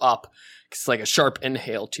tempo up. It's like a sharp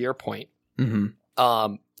inhale, to your point.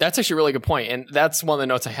 Mm-hmm. That's actually a really good point. And that's one of the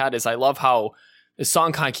notes I had, is I love how the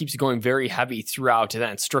song kind of keeps going very heavy throughout, and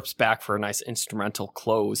then it strips back for a nice instrumental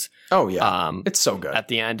close. Oh, yeah. It's so good. At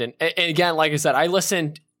the end. And again, like I said,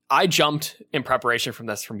 I jumped in preparation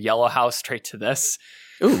from Yellow House straight to this.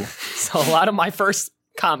 Ooh. So a lot of my first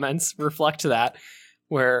comments reflect that,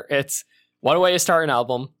 where it's, what a way to start an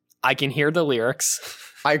album. I can hear the lyrics.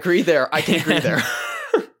 I agree there. I can agree there.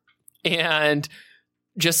 And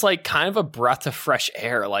just like kind of a breath of fresh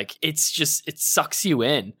air. Like, it sucks you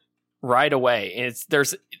in right away.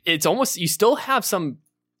 It's almost, you still have some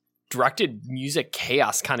directed music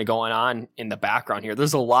chaos kind of going on in the background here.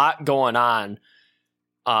 There's a lot going on.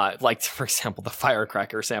 Like, for example, the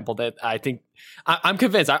firecracker sample that I think I'm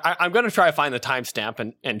convinced I'm going to try to find the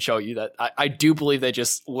timestamp and show you that I do believe they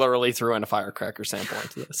just literally threw in a firecracker sample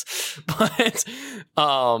into this. But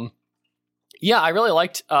yeah, I really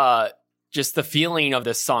liked just the feeling of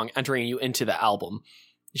this song entering you into the album.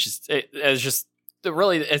 It's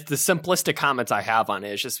the simplistic comments I have on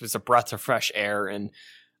it. It was a breath of fresh air. And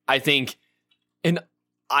I think an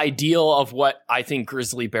ideal of what I think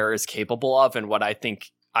Grizzly Bear is capable of, and what I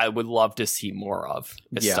think I would love to see more of,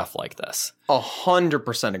 is stuff like this.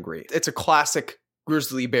 100% agree. It's a classic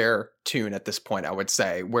Grizzly Bear tune at this point, I would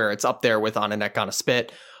say, where it's up there with On a Neck on a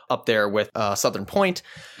Spit, up there with Southern Point,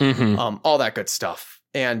 all that good stuff.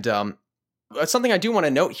 And something I do want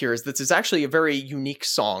to note here is this is actually a very unique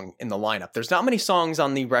song in the lineup. There's not many songs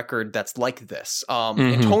on the record that's like this.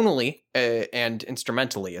 And tonally and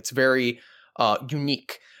instrumentally, it's very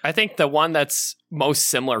unique. I think the one that's most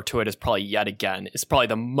similar to it is probably Yet Again. It's probably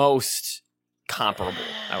the most comparable,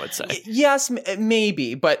 I would say. Yes,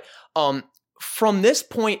 maybe. But from this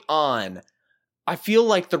point on, I feel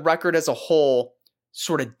like the record as a whole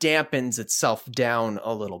sort of dampens itself down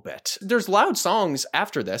a little bit. There's loud songs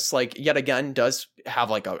after this, like Yet Again does have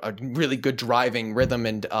like a really good driving rhythm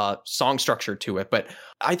and song structure to it, but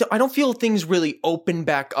I don't feel things really open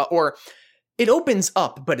back up, or it opens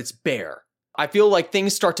up, but it's bare. I feel like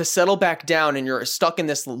things start to settle back down and you're stuck in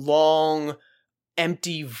this long,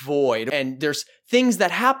 empty void, and there's things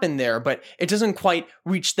that happen there, but it doesn't quite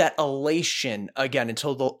reach that elation again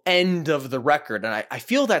until the end of the record. And I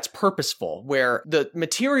feel that's purposeful, where the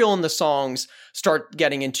material in the songs start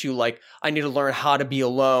getting into like, I need to learn how to be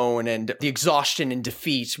alone, and the exhaustion and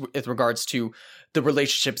defeat with regards to the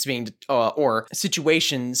relationships being, or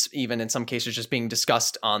situations, even in some cases, just being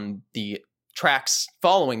discussed on the tracks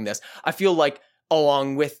following this. I feel like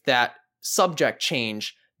along with that subject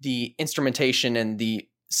change, the instrumentation and the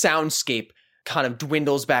soundscape kind of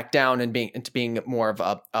dwindles back down and into being more of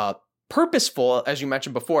a purposeful, as you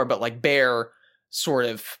mentioned before, but like bare sort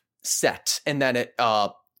of set, and then it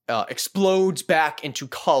explodes back into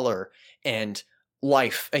color and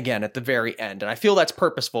life again at the very end. And I feel that's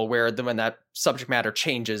purposeful, where when that subject matter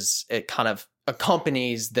changes, it kind of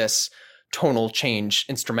accompanies this tonal change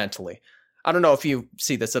instrumentally. I don't know if you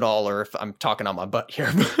see this at all, or if I'm talking on my butt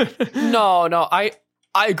here. No, I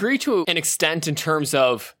agree to an extent in terms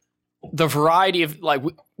of the variety of, like,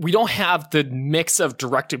 we don't have the mix of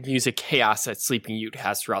directed music chaos that Sleeping Ute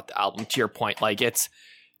has throughout the album, to your point. Like,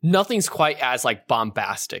 nothing's quite as, like,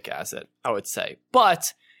 bombastic as it, I would say.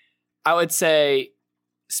 But I would say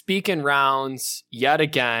Speak in Rounds, Yet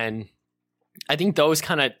Again, I think those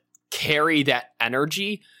kind of carry that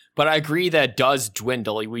energy, but I agree that it does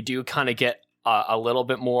dwindle. We do kind of get a little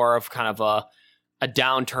bit more of kind of a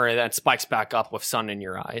downturn, and then spikes back up with Sun in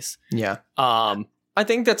Your Eyes. Yeah. I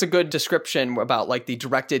think that's a good description about, like, the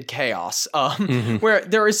directed chaos, where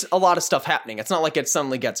there is a lot of stuff happening. It's not like it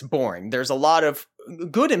suddenly gets boring. There's a lot of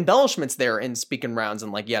good embellishments there in Speak in Rounds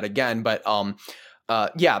and, like, Yet Again, but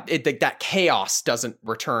that chaos doesn't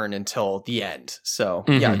return until the end. So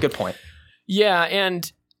yeah, good point. Yeah, and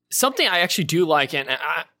something I actually do like, and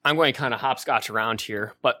I'm going to kind of hopscotch around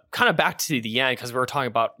here, but kind of back to the end, because we were talking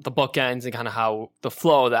about the bookends and kind of how the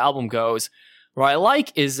flow of the album goes. What I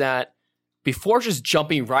like is that before just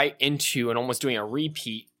jumping right into and almost doing a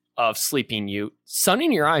repeat of Sleeping Ute, Sun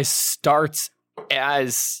in Your Eyes starts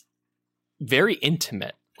as very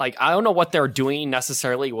intimate. Like, I don't know what they're doing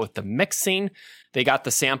necessarily with the mixing. They got the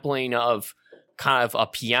sampling of kind of a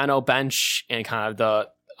piano bench and kind of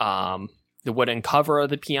the wooden cover of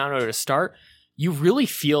the piano to start. You really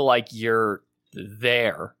feel like you're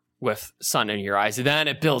there with Sun in Your Eyes. And then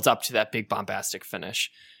it builds up to that big bombastic finish.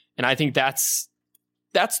 And I think that's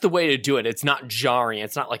the way to do it. It's not jarring.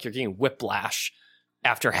 It's not like you're getting whiplash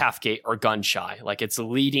after Halfgate or Gunshy. Like, it's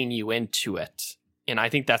leading you into it. And I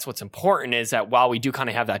think that's what's important, is that while we do kind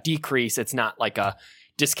of have that decrease, it's not like a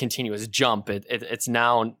discontinuous jump. It's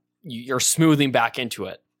now you're smoothing back into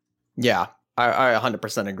it. Yeah, I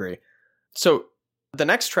 100% agree. So the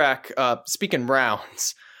next track, Speak in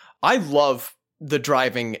Rounds, I love the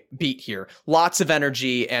driving beat here. Lots of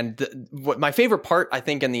energy, and what my favorite part, I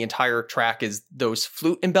think, in the entire track is those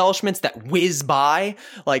flute embellishments that whiz by.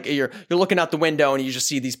 Like, you're looking out the window and you just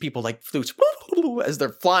see these people, like, flutes as they're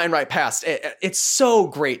flying right past. It's so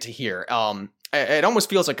great to hear. It almost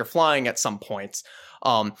feels like you're flying at some points.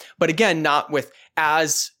 But again, not with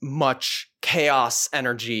as much chaos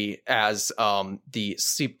energy as the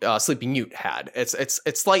Sleeping Ute had. It's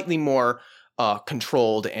slightly more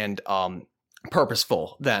controlled and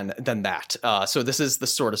purposeful than that. So this is the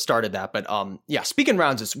sort of start of that. But yeah, Speak in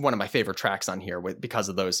Rounds is one of my favorite tracks on here because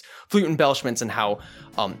of those flute embellishments and how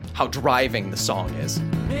driving the song is.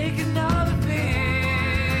 Make another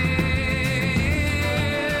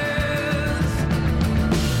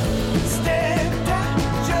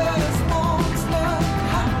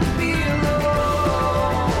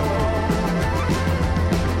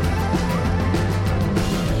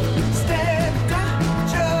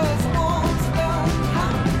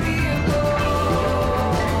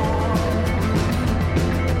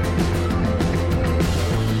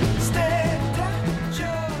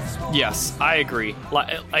Yes, I agree.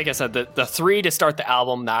 Like I said, the three to start the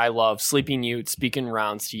album that I love, Sleeping Ute, Speak in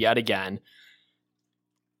Rounds, to Yet Again.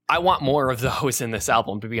 I want more of those in this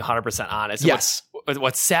album, to be 100% honest. Yes.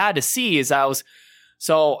 What's sad to see is I was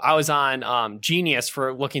on Genius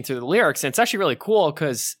for looking through the lyrics, and it's actually really cool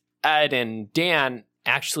because Ed and Dan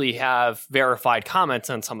actually have verified comments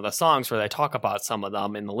on some of the songs where they talk about some of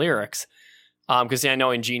them in the lyrics. Because I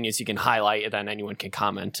know in Genius you can highlight and then anyone can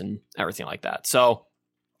comment and everything like that. So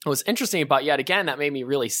what was interesting about Yet Again that made me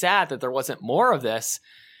really sad that there wasn't more of this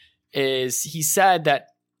is he said that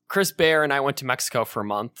Chris Bear and I went to Mexico for a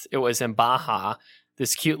month. It was in Baja,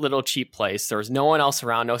 this cute little cheap place. There was no one else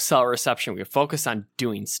around, no cell reception. We were focused on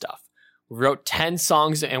doing stuff. We wrote 10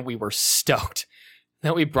 songs and we were stoked.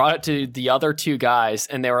 Then we brought it to the other two guys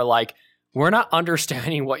and they were like, we're not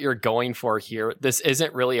understanding what you're going for here. This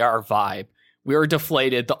isn't really our vibe. We were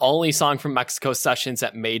deflated. The only song from Mexico sessions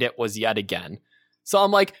that made it was Yet Again. So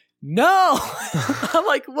I'm like, no. I'm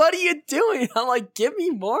like, what are you doing? I'm like, give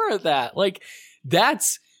me more of that. Like,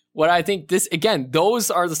 that's what I think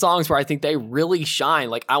those are the songs where I think they really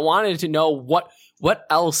shine. Like, I wanted to know what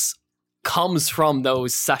else comes from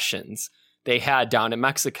those sessions they had down in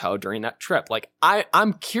Mexico during that trip. Like,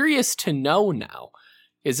 I'm curious to know now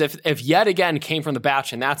is if Yet Again came from the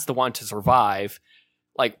batch and that's the one to survive,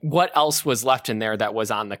 like, what else was left in there that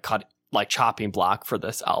was on the chopping block for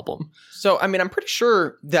this album? So, I mean, I'm pretty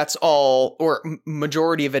sure that's all, or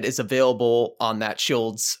majority of it is available on that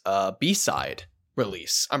Shields B-side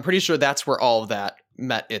release. I'm pretty sure that's where all of that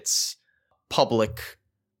met its public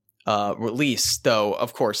release, though,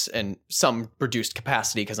 of course, in some reduced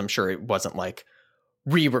capacity, because I'm sure it wasn't like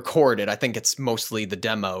re-recorded. I think it's mostly the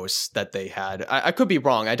demos that they had. I could be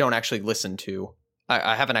wrong. I don't actually listen to.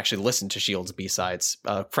 I haven't actually listened to Shield's B-sides,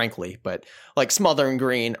 frankly, but like Smothering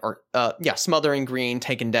Green Smothering Green,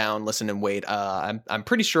 Taken Down, Listen and Wait. I'm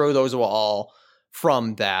pretty sure those were all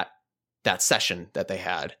from that session that they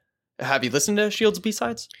had. Have you listened to Shield's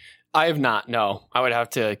B-sides? I have not. No, I would have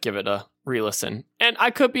to give it a re-listen, and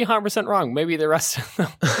I could be 100% wrong. Maybe the rest of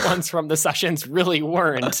the ones from the sessions really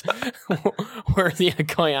weren't worthy of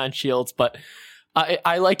going on Shields, but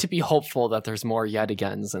I like to be hopeful that there's more yet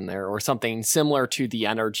agains in there, or something similar to the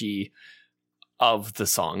energy of the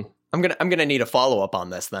song. I'm gonna need a follow up on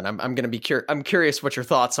this. Then I'm gonna be I'm curious what your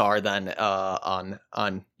thoughts are then on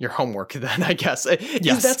your homework. Then I guess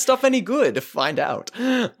Is that stuff any good? Find out.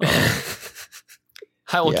 I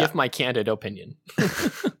will give my candid opinion.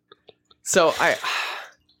 So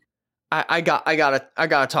I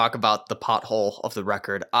gotta talk about the pothole of the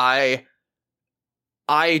record. I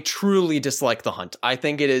truly dislike The Hunt. I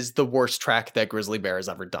think it is the worst track that Grizzly Bear has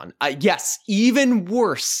ever done. Yes, even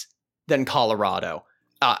worse than Colorado.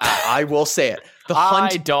 I will say it. The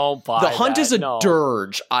Hunt, I don't buy The Hunt that, is a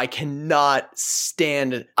dirge. I cannot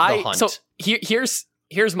stand The Hunt. So here's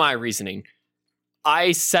my reasoning.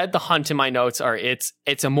 I said The Hunt in my notes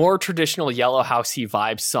it's a more traditional Yellow Housey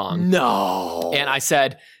vibe song. No. And I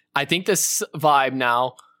said, I think this vibe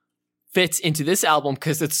now fits into this album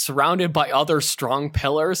because it's surrounded by other strong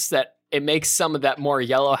pillars that it makes some of that more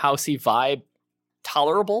Yellow Housey vibe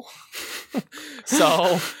tolerable.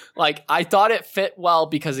 So like I thought it fit well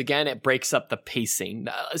because again, it breaks up the pacing.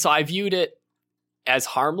 So I viewed it as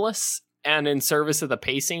harmless and in service of the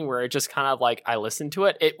pacing, where it just kind of like I listened to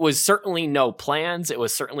it. It was certainly no Plans. It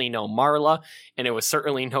was certainly no Marla, and it was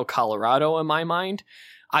certainly no Colorado in my mind.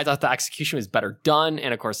 I thought the execution was better done,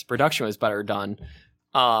 and of course the production was better done.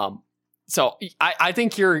 So I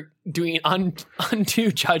think you're doing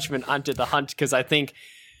undue judgment onto The Hunt because I think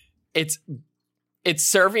it's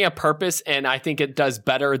serving a purpose, and I think it does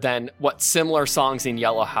better than what similar songs in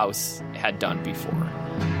Yellow House had done before.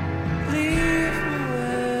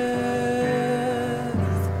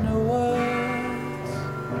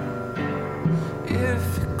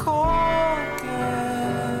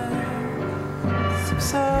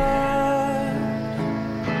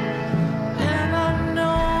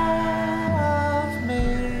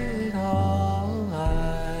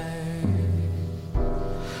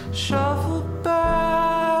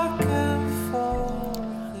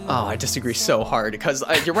 I disagree so hard because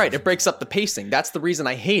you're right. It breaks up the pacing. That's the reason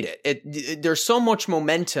I hate it. There's so much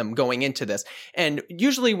momentum going into this. And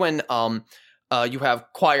usually when you have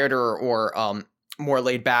quieter or more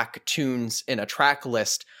laid back tunes in a track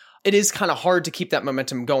list, it is kind of hard to keep that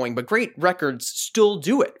momentum going, but great records still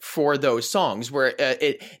do it for those songs where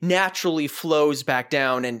it naturally flows back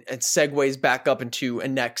down and segues back up into a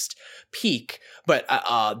next peak. But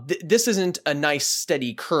this isn't a nice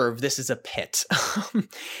steady curve. This is a pit.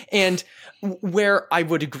 And where I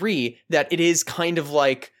would agree that it is kind of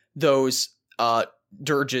like those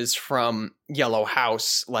dirges from Yellow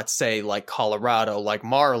House, let's say like Colorado, like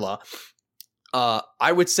Marla,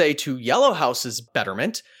 I would say to Yellow House's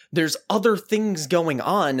betterment, there's other things going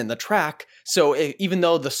on in the track. So even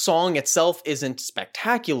though the song itself isn't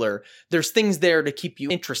spectacular, there's things there to keep you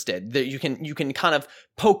interested. That you can kind of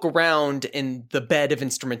poke around in the bed of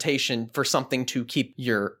instrumentation for something to keep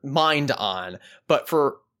your mind on. But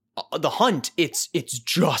for The Hunt, it's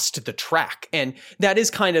just the track. And that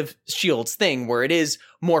is kind of Shield's thing, where it is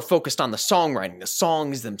more focused on the songwriting, the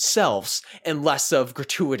songs themselves, and less of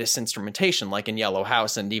gratuitous instrumentation, like in Yellow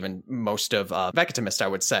House and even most of Vegetamist, I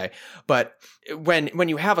would say. But when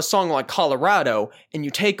you have a song like Colorado and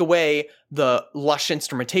you take away the lush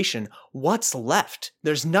instrumentation, what's left?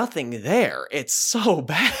 There's nothing there. It's so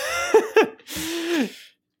bad.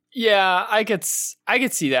 Yeah, I could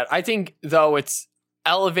see that. I think, though, it's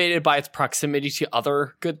elevated by its proximity to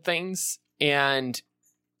other good things, and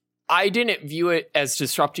I didn't view it as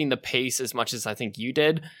disrupting the pace as much as I think you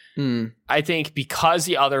did. I think because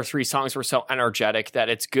the other three songs were so energetic that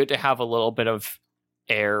it's good to have a little bit of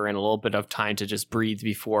air and a little bit of time to just breathe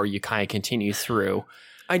before you kind of continue through.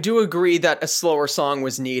 I do agree that a slower song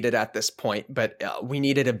was needed at this point, but we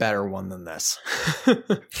needed a better one than this.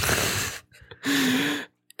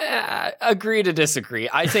 Agree to disagree.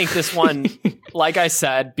 I think this one, like I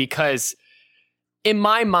said, because in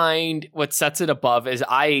my mind, what sets it above is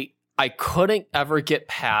I couldn't ever get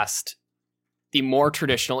past the more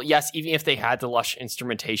traditional, yes, even if they had the lush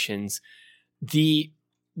instrumentations, the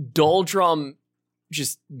doldrum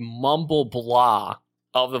just mumble blah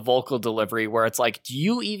of the vocal delivery where it's like, do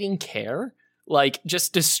you even care? Like,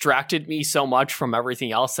 just distracted me so much from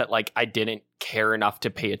everything else that like I didn't care enough to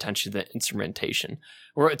pay attention to the instrumentation,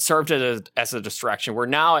 where it served as a distraction, where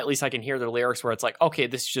now at least I can hear the lyrics where it's like, okay,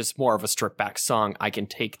 this is just more of a stripped back song. I can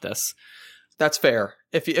take this. That's fair.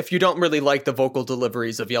 If you don't really like the vocal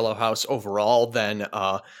deliveries of Yellow House overall, then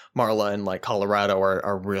Marla and like Colorado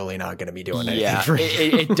are really not going to be doing anything for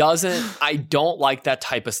you. It doesn't. I don't like that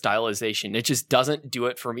type of stylization. It just doesn't do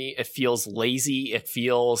it for me. It feels lazy. It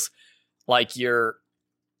feels like you're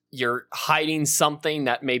hiding something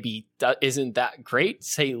that maybe isn't that great,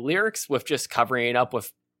 say lyrics, with just covering it up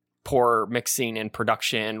with poor mixing and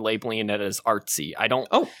production, labeling it as artsy. I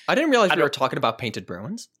didn't realize we were talking about Painted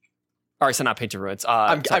Bruins. Or so not Painted Ruins.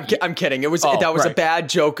 I'm kidding. That was a bad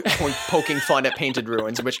joke poking fun at Painted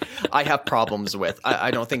Ruins, which I have problems with.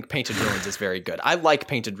 I don't think Painted Ruins is very good. I like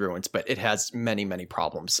Painted Ruins, but it has many, many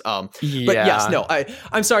problems. But yes, no,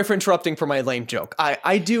 I'm sorry for interrupting for my lame joke.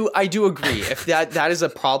 I do agree. If that is a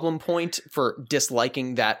problem point for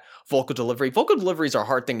disliking that vocal deliveries are a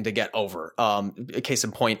hard thing to get over. Case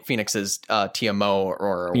in point, Phoenix's TMO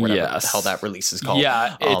or whatever the hell that release is called.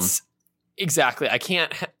 Yeah, it's exactly. I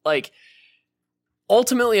can't like.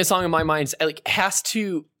 Ultimately, a song in my mind like has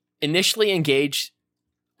to initially engage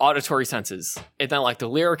auditory senses, and then like the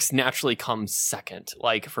lyrics naturally come second.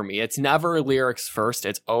 Like for me, it's never lyrics first;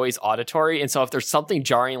 it's always auditory. And so, if there's something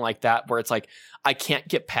jarring like that, where it's like I can't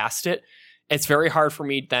get past it, it's very hard for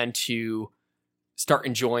me then to start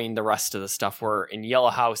enjoying the rest of the stuff. Where in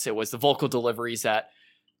Yellow House, it was the vocal deliveries that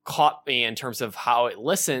caught me in terms of how it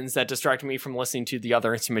listens, that distracted me from listening to the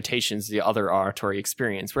other instrumentations, the other auditory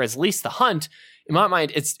experience. Whereas at least The Hunt, in my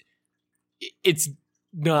mind, it's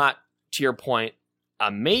not, to your point,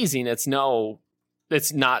 amazing. It's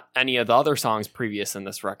not any of the other songs previous in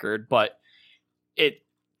this record, but it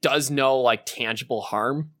does no like tangible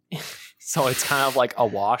harm. So it's kind of like a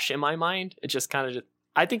wash in my mind. It just kind of,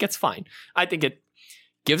 I think it's fine. I think it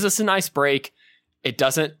gives us a nice break. It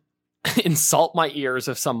doesn't insult my ears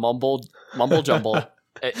with some mumble jumble.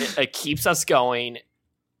 It keeps us going.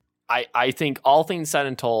 I think all things said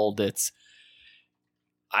and told,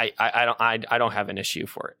 I don't have an issue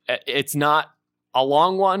for it. It's not a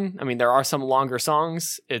long one. I mean, there are some longer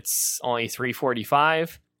songs. It's only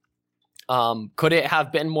 3:45. Could it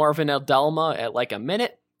have been more of an Adelma at like a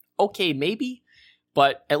minute? Okay, maybe.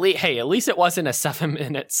 But at least it wasn't a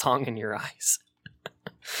 7-minute song in your eyes.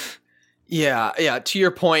 Yeah. To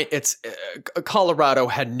your point, it's Colorado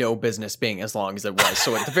had no business being as long as it was.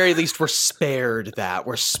 So at the very least, we're spared that.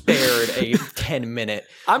 We're spared a 10-minute.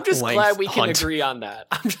 I'm just glad we can agree on that.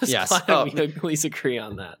 I'm just glad we can at least agree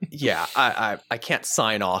on that. Yeah, I can't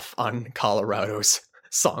sign off on Colorado's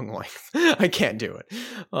song length. I can't do it.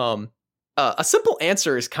 A simple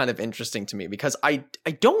answer is kind of interesting to me because I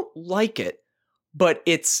don't like it, but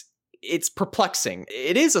it's perplexing.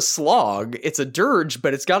 It is a slog. It's a dirge,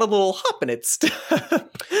 but it's got a little hop in it.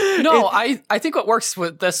 No, I think what works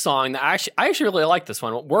with this song, I actually really like this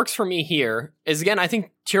one. What works for me here is, again, I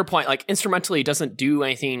think to your point, like instrumentally, it doesn't do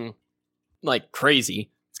anything like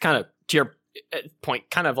crazy. It's kind of, to your point,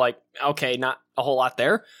 kind of like, okay, not a whole lot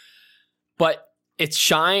there. But it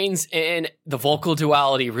shines in, the vocal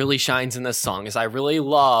duality really shines in this song, as I really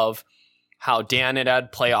love how Dan and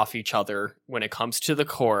Ed play off each other when it comes to the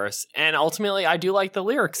chorus. And ultimately, I do like the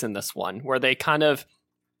lyrics in this one, where they kind of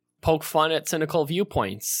poke fun at cynical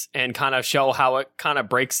viewpoints and kind of show how it kind of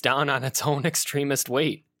breaks down on its own extremist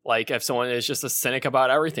weight. Like if someone is just a cynic about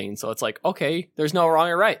everything. So it's like, okay, there's no wrong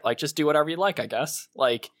or right. Like just do whatever you like, I guess.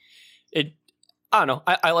 Like it, I don't know.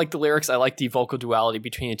 I like the lyrics. I like the vocal duality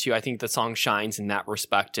between the two. I think the song shines in that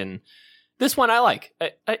respect. And this one I like.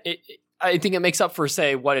 I think it makes up for,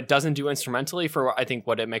 say, what it doesn't do instrumentally for, I think,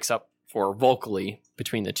 what it makes up for vocally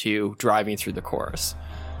between the two, driving through the chorus.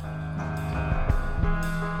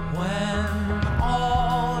 When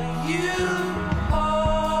all you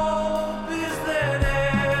hope is that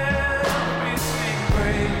everything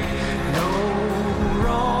great, no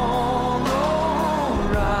wrong,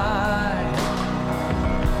 no right,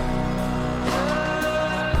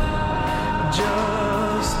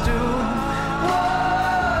 just do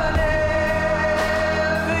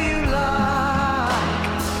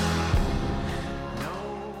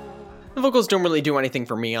the vocals don't really do anything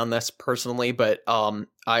for me on this personally, but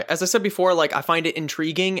as I said before, like I find it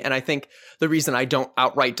intriguing, and I think the reason I don't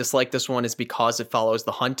outright dislike this one is because it follows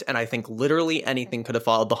The Hunt, and I think literally anything could have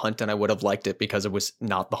followed The Hunt and I would have liked it because it was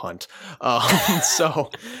not The Hunt.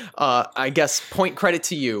 So I guess point credit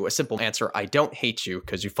to you. A simple answer: I don't hate you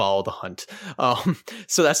because you follow The Hunt.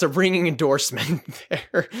 So that's a ringing endorsement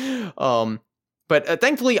there. But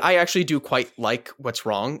thankfully, I actually do quite like What's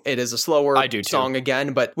Wrong. It is a slower I do too. song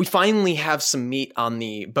again, but we finally have some meat on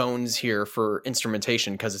the bones here for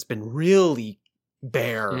instrumentation because it's been really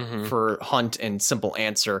bare for Hunt and Simple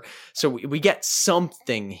Answer. So we get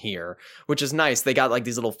something here, which is nice. They got like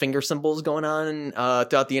these little finger symbols going on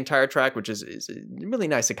throughout the entire track, which is really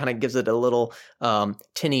nice. It kind of gives it a little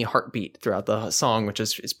tinny heartbeat throughout the song, which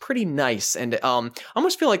is pretty nice. And I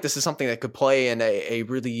almost feel like this is something that could play in a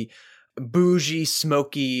really bougie,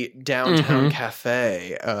 smoky downtown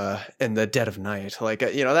cafe in the dead of night. Like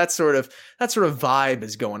that sort of vibe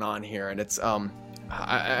is going on here, and it's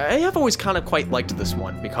I have always kind of quite liked this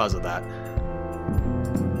one because of that.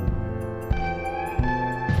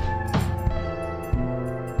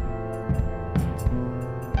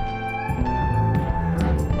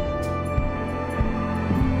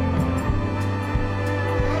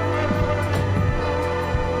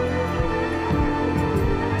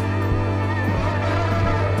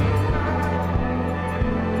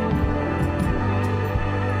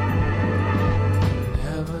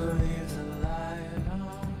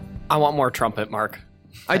 I want more trumpet, Mark.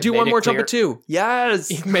 I do want more trumpet too. Yes.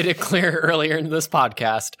 You made it clear earlier in this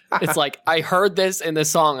podcast. It's like, I heard this in this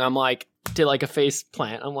song. I'm like, did like a face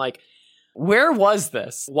plant. I'm like, where was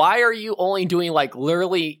this? Why are you only doing like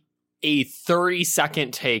literally a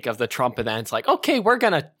 30-second take of the trumpet? Then it's like, okay, we're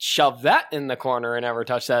going to shove that in the corner and never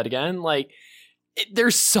touch that again. Like,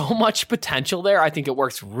 there's so much potential there. I think it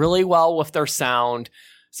works really well with their sound.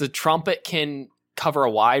 So the trumpet can cover a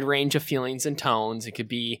wide range of feelings and tones. It could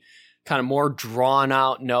be kind of more drawn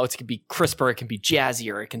out notes. It could be crisper. It can be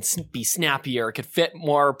jazzier. It can be snappier. It could fit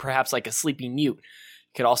more perhaps like a sleepy mute.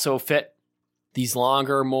 It could also fit these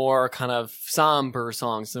longer, more kind of somber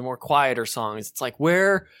songs, the more quieter songs. It's like,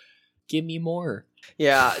 give me more.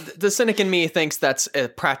 Yeah, the cynic in me thinks that's a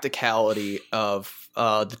practicality of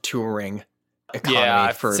the touring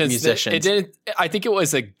economy for musicians. I think it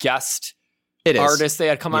was a guest artists they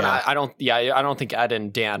had come on. I don't think Ed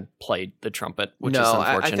and Dan played the trumpet, which is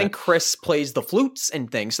unfortunate. I think Chris plays the flutes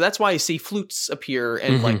and things, so that's why you see flutes appear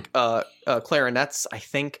and like clarinets, I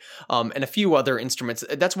think, and a few other instruments.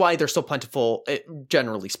 That's why they're so plentiful,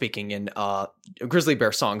 generally speaking, in Grizzly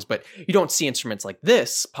Bear songs. But you don't see instruments like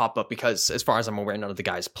this pop up because, as far as I'm aware, none of the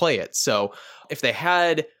guys play it. So if they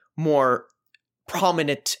had more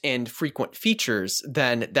prominent and frequent features,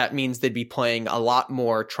 then that means they'd be playing a lot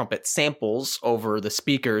more trumpet samples over the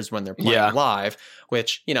speakers when they're playing live,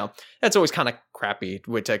 which, that's always kind of crappy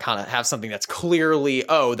to kind of have something that's clearly,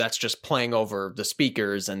 that's just playing over the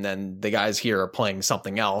speakers, and then the guys here are playing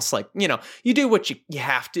something else. Like, you do what you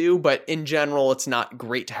have to, but in general, it's not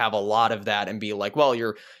great to have a lot of that and be like, well,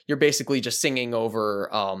 you're basically just singing over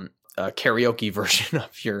a karaoke version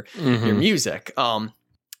of your music.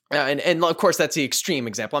 And of course, that's the extreme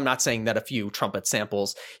example. I'm not saying that a few trumpet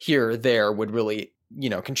samples here or there would really,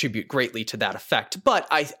 contribute greatly to that effect. But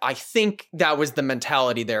I think that was the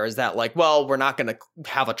mentality there, is that like, well, we're not going to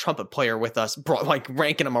have a trumpet player with us, like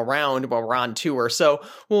ranking them around while we're on tour. So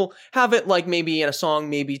we'll have it like maybe in a song,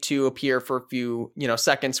 maybe to appear for a few,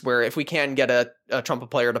 seconds, where if we can get a trumpet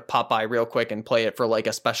player to pop by real quick and play it for like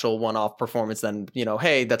a special one-off performance, then,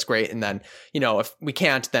 hey, that's great. And then, if we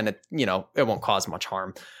can't, then it won't cause much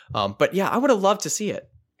harm. But yeah, I would have loved to see it.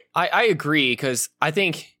 I agree, because I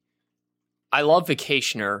think I love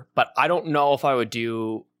Vacationer, but I don't know if I would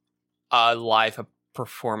do a live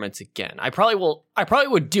performance again. I probably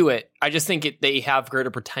would do it. I just think they have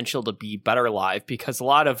greater potential to be better live, because a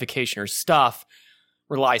lot of Vacationer's stuff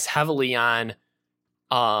relies heavily on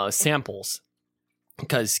samples,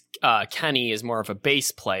 because Kenny is more of a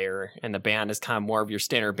bass player and the band is kind of more of your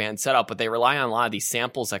standard band setup, but they rely on a lot of these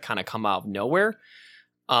samples that kind of come out of nowhere.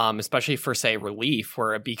 Especially for, say, Relief,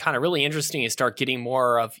 where it'd be kind of really interesting to start getting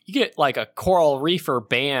more of, you get like a Coral Reefer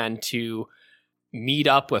band to meet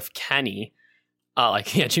up with Kenny,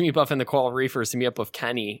 Jimmy Buff and the Coral Reefers to meet up with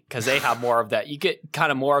Kenny, because they have more of that. You get kind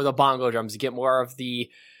of more of the bongo drums, you get more of the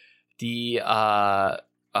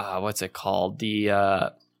what's it called?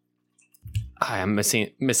 I'm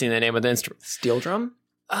missing the name of the instrument. Steel drum?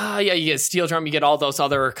 You get steel drum, you get all those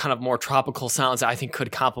other kind of more tropical sounds that I think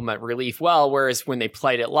could complement Relief well, whereas when they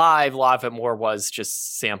played it live, a lot of it more was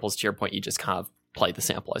just samples. To your point, you just kind of play the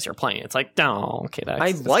sample as you're playing. It's like, no, okay,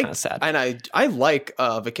 that's kind of sad. And I like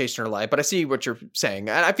Vacationer live, but I see what you're saying.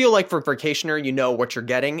 And I feel like for Vacationer, you know what you're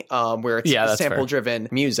getting, where it's sample-driven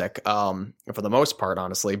music, for the most part,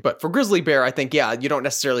 honestly. But for Grizzly Bear, I think, you don't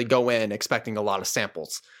necessarily go in expecting a lot of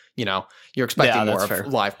samples. You're expecting more of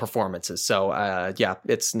live performances. So,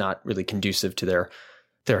 it's not really conducive to their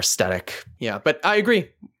aesthetic. Yeah, but I agree.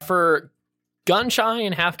 For Gunshy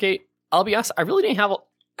and Halfgate, I'll be honest, I really didn't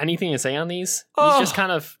anything to say on these. Oh. These just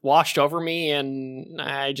kind of washed over me, and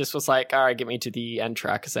I just was like, all right, get me to the end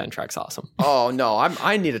track, because the end track's awesome. Oh no,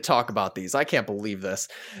 I need to talk about these. I can't believe this.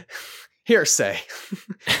 Hearsay.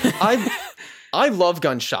 I love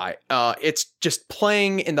Gunshy. It's just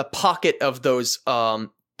playing in the pocket of those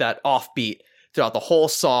that offbeat throughout the whole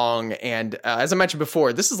song, and as I mentioned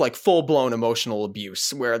before, this is like full-blown emotional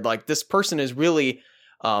abuse, where like this person is really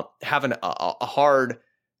having a hard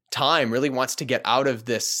time, really wants to get out of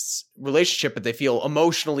this relationship, but they feel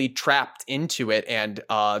emotionally trapped into it, and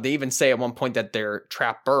they even say at one point that their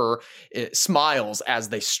trapper smiles as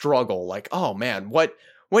they struggle. Like, oh man, what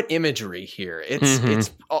imagery here. It's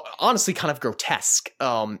honestly kind of grotesque.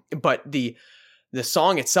 But the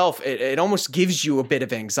song itself, it almost gives you a bit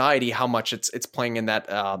of anxiety how much it's playing in that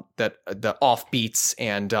the offbeats,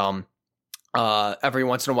 and every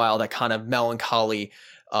once in a while that kind of melancholy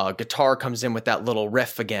guitar comes in with that little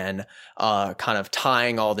riff again, kind of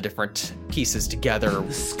tying all the different pieces together.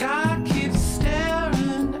 The sky keeps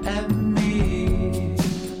staring at me,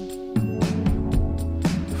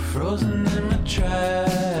 frozen in my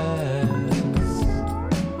tracks.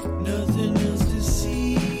 Nothing else to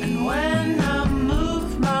see. And when I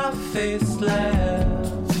move my face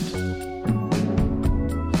left,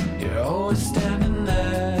 you're always standing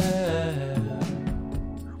there.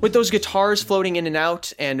 With those guitars floating in and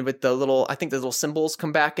out, and with I think the little cymbals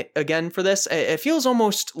come back again for this, it feels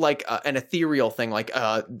almost like an ethereal thing, like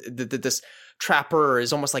this trapper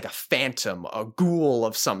is almost like a phantom, a ghoul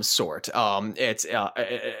of some sort.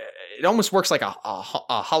 It almost works like a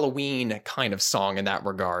Halloween kind of song in that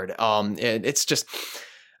regard. It's just,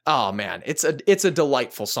 oh man, it's a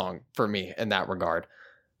delightful song for me in that regard.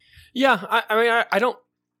 Yeah, I mean, I don't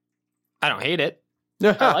hate it.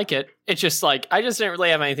 I like it. It's just like, I just didn't really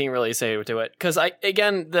have anything really to say to it. Because a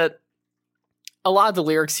lot of the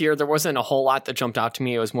lyrics here, there wasn't a whole lot that jumped out to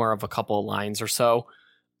me. It was more of a couple of lines or so.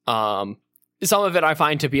 Some of it I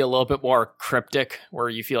find to be a little bit more cryptic, where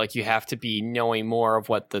you feel like you have to be knowing more of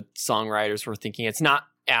what the songwriters were thinking. It's not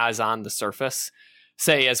as on the surface.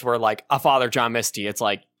 Say, as we're like a Father John Misty, it's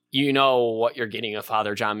like, you know what you're getting a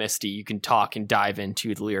Father John Misty. You can talk and dive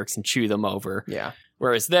into the lyrics and chew them over. Yeah.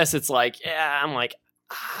 Whereas this, it's like, I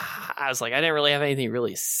was like, I didn't really have anything to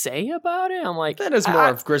really say about it. I'm like, that is more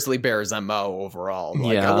of Grizzly Bear's MO overall.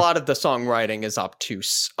 Like, a lot of the songwriting is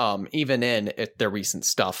obtuse, even in their recent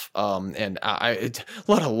stuff. And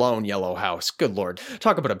let alone Yellow House. Good Lord.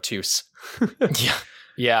 Talk about obtuse.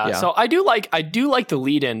 Yeah. So I do like the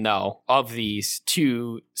lead in though of these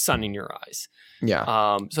to Sun in Your Eyes.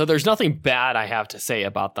 Yeah. So there's nothing bad I have to say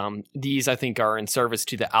about them. These, I think, are in service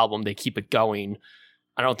to the album. They keep it going.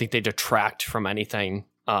 I don't think they detract from anything.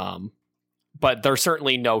 But there's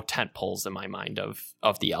certainly no tent poles in my mind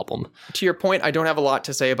of the album. To your point, I don't have a lot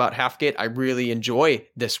to say about Halfgate. I really enjoy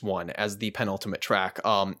this one as the penultimate track.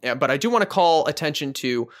 But I do want to call attention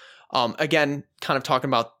to, again, kind of talking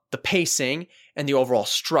about the pacing and the overall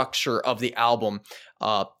structure of the album.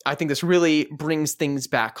 I think this really brings things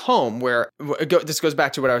back home, where this goes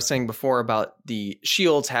back to what I was saying before about the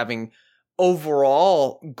Shields having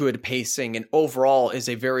overall good pacing, and overall is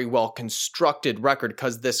a very well constructed record,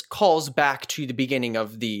 because this calls back to the beginning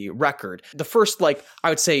of the record. The first, I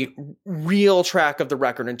would say, real track of the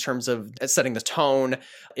record in terms of setting the tone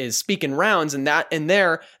is Speaking Rounds, and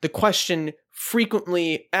there the question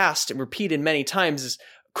frequently asked and repeated many times is,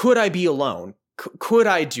 could I be alone? Could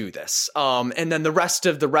I do this? And then the rest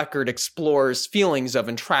of the record explores feelings of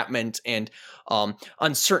entrapment and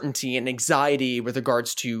uncertainty and anxiety with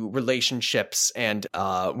regards to relationships, and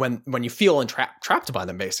when you feel trapped by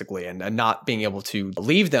them, basically, and not being able to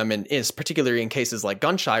leave them, and is particularly in cases like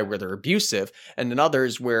Gunshy where they're abusive, and in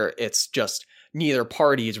others where it's just neither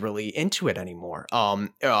party is really into it anymore. And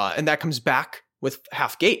that comes back with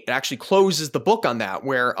Halfgate. It actually closes the book on that,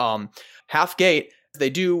 where Halfgate, they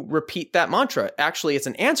do repeat that mantra. Actually, it's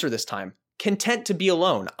an answer this time. Content to be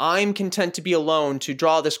alone. I'm content to be alone, to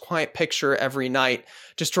draw this quiet picture every night,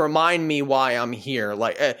 just to remind me why I'm here.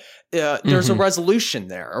 There's a resolution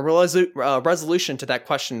there, a resolution to that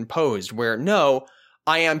question posed, where no,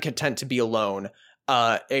 I am content to be alone.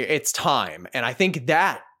 It's time. And I think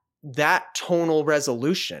that tonal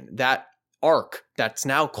resolution, that arc that's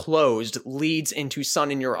now closed, leads into Sun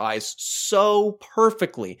in Your Eyes so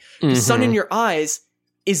perfectly. Sun in Your Eyes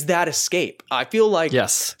is that escape. I feel like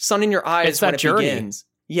Sun in Your Eyes, it's that journey. Begins.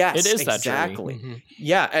 Yes, it is exactly. That journey.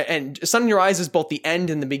 Yeah, and Sun in Your Eyes is both the end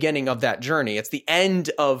and the beginning of that journey. It's the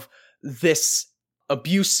end of this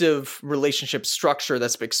abusive relationship structure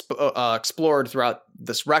that's explored throughout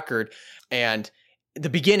this record, and the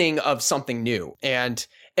beginning of something new. And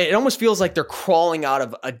it almost feels like they're crawling out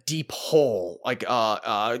of a deep hole, like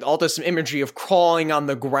all this imagery of crawling on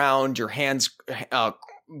the ground, your hands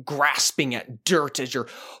grasping at dirt as you're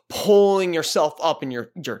pulling yourself up, and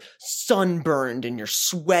you're sunburned and you're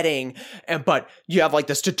sweating, but you have like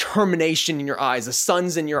this determination in your eyes, the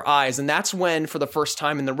sun's in your eyes. And that's when, for the first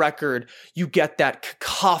time in the record, you get that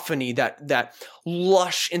cacophony, that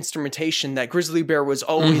lush instrumentation that Grizzly Bear was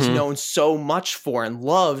always known so much for and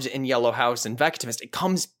loved in Yellow House and Veckatimist. It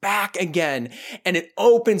comes back again and it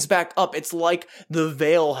opens back up. It's like the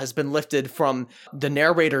veil has been lifted from the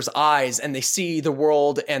narrator's eyes and they see the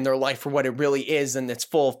world and their life for what it really is, and it's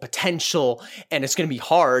full of potential, and it's going to be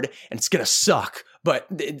hard and it's going to suck. But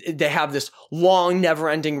they have this long,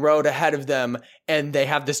 never-ending road ahead of them, and they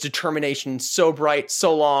have this determination so bright,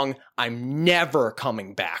 so long, I'm never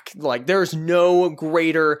coming back. Like, there's no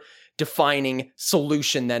greater defining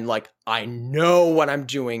solution than, like, I know what I'm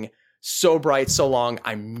doing, so bright, so long,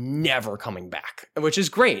 I'm never coming back. Which is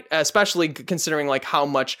great, especially considering, like, how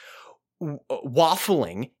much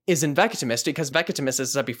waffling is in Veckatimist, because Veckatimist,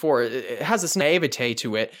 as I said before, it has this naivete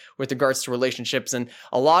to it with regards to relationships, and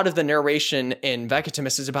a lot of the narration in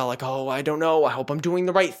Veckatimist is about like, oh, I don't know, I hope I'm doing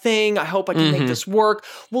the right thing, I hope I can make this work,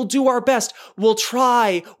 we'll do our best, we'll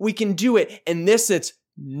try, we can do it. And this, it's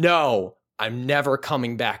no, I'm never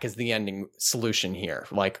coming back as the ending solution here.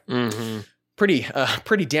 Like, pretty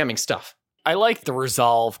damning stuff. I like the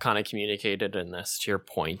resolve kind of communicated in this, to your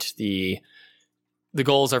point. The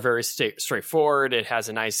goals are very straightforward. It has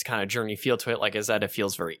a nice kind of journey feel to it. Like I said, it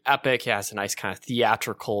feels very epic. It has a nice kind of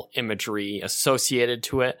theatrical imagery associated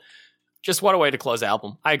to it. Just what a way to close the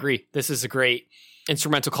album. I agree. This is a great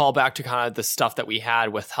instrumental callback to kind of the stuff that we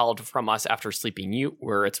had withheld from us after Sleeping Ute,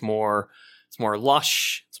 where it's more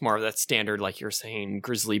lush. It's more of that standard, like you're saying,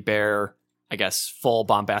 Grizzly Bear, I guess, full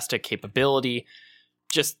bombastic capability.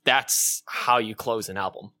 Just that's how you close an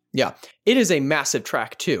album. Yeah. It is a massive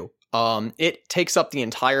track too. It takes up the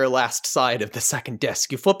entire last side of the second disc.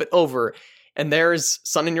 You flip it over, and there's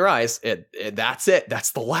Sun in Your Eyes. That's it.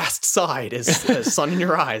 That's the last side is Sun in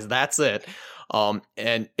Your Eyes. That's it.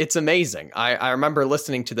 And it's amazing. I remember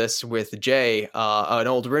listening to this with Jay, an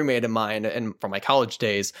old roommate of mine and from my college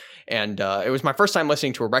days. And it was my first time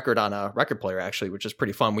listening to a record on a record player, actually, which is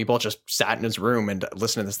pretty fun. We both just sat in his room and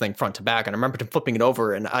listened to this thing front to back. And I remember him flipping it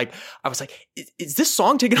over, and I was like, is this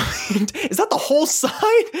song taken? Is that the whole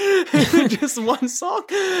side? Just one song?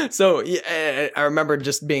 So yeah, I remember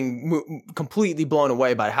just being completely blown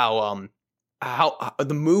away by how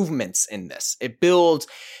the movements in this, it builds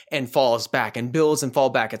and falls back and builds and fall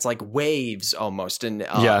back. It's like waves almost. And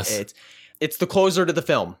yes. It's the closer to the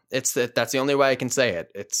film. That's the only way I can say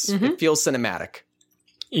it. It feels cinematic.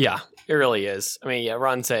 Yeah, it really is. I mean, it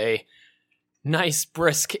runs a nice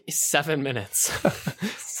brisk 7 minutes.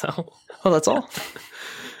 So, that's all.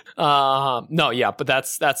 No, yeah, but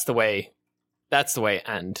that's the way it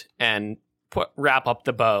end and wrap up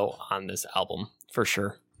the bow on this album for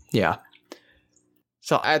sure. Yeah.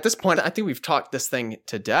 So at this point, I think we've talked this thing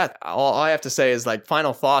to death. All I have to say is, like,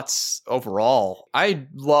 final thoughts overall. I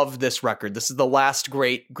love this record. This is the last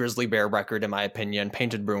great Grizzly Bear record, in my opinion.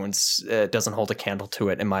 Painted Ruins doesn't hold a candle to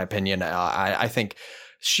it, in my opinion. I think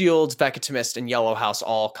Shields, Veckatimist, and Yellow House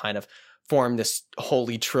all kind of form this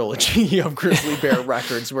holy trilogy of Grizzly Bear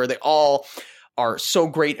records where they all are so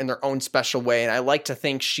great in their own special way. And I like to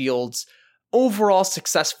think Shields overall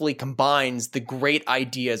successfully combines the great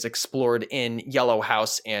ideas explored in Yellow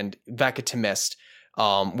House and Veckatimist,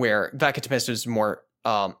 where Veckatimist is more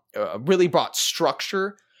really brought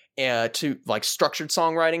structure to, like, structured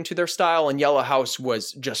songwriting to their style, and Yellow House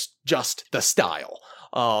was just the style.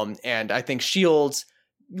 And I think Shields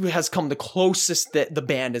has come the closest that the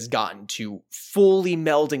band has gotten to fully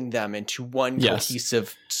melding them into one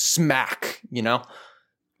cohesive smack, you know?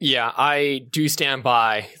 Yeah, I do stand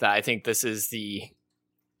by that. I think this is the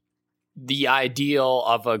ideal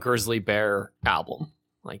of a Grizzly Bear album.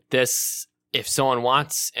 Like this, if someone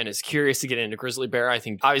wants and is curious to get into Grizzly Bear, I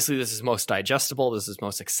think obviously this is most digestible, this is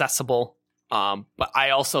most accessible. But I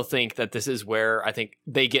also think that this is where I think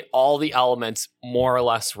they get all the elements more or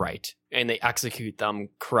less right, and they execute them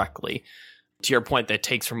correctly. To your point, that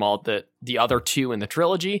takes from all the other two in the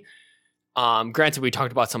trilogy. Granted, we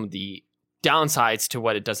talked about some of the downsides to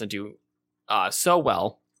what it doesn't do so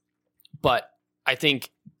well, but I think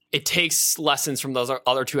it takes lessons from those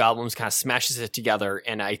other two albums, kind of smashes it together,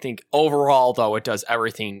 and I think overall, though, it does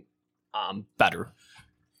everything better.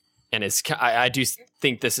 And I do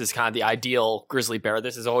think this is kind of the ideal Grizzly Bear.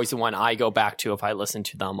 This is always the one I go back to if I listen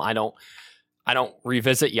to them. I don't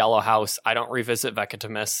revisit Yellow House. I don't revisit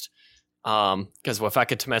Veckatimist. Because with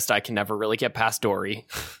Vegetamist, I can never really get past Dory.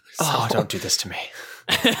 Oh, don't do this to me.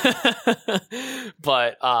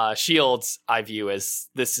 But Shields, I view as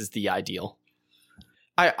this is the ideal.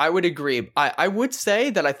 I would agree. I would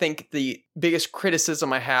say that I think the biggest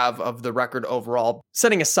criticism I have of the record overall,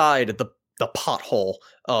 setting aside the pothole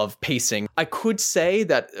of pacing, I could say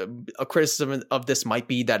that a criticism of this might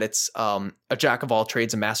be that it's a jack of all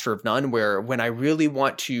trades, a master of none, where when I really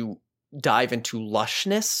want to dive into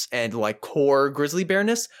lushness and like core Grizzly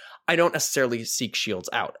Bearness, I don't necessarily seek Shields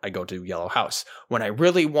out. I go to Yellow House. When I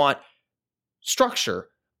really want structure,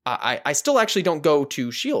 I still actually don't go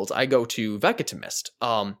to Shields. I go to Vegetamist.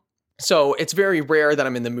 So it's very rare that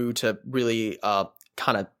I'm in the mood to really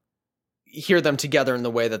kind of hear them together in the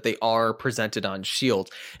way that they are presented on Shields.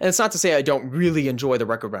 And it's not to say I don't really enjoy the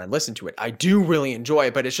record when I listen to it. I do really enjoy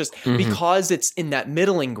it, but it's just because it's in that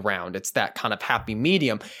middling ground, it's that kind of happy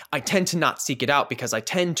medium, I tend to not seek it out because I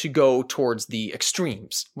tend to go towards the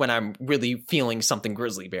extremes when I'm really feeling something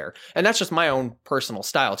Grizzly Bear. And that's just my own personal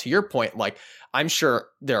style. To your point, like, I'm sure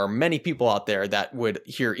there are many people out there that would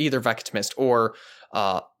hear either Vegetamist or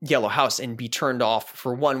Yellow House and be turned off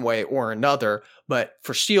for one way or another. But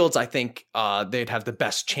for Shields, I think they'd have the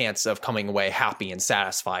best chance of coming away happy and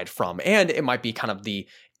satisfied from. And it might be kind of the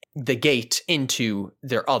gate into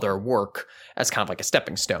their other work as kind of like a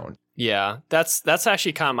stepping stone. Yeah, that's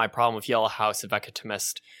actually kind of my problem with Yellow House and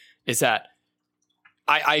Vegetamist, is that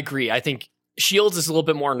I agree. I think Shields is a little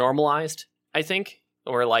bit more normalized, I think.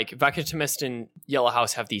 Or like Vegetamist and Yellow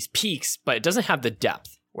House have these peaks, but it doesn't have the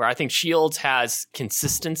depth. Where I think Shields has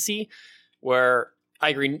consistency, where I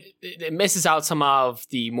agree, it misses out some of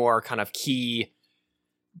the more kind of key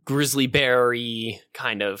Grizzly Bear-y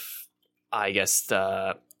kind of, I guess,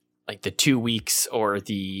 like the 2 weeks or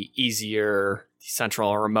the easier Central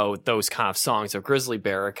or Remote, those kind of songs of Grizzly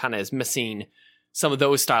Bear kind of is missing some of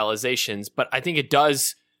those stylizations. But I think it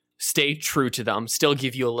does stay true to them, still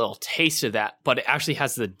give you a little taste of that, but it actually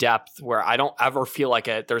has the depth where I don't ever feel like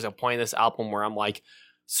there's a point in this album where I'm like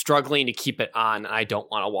struggling to keep it on and I don't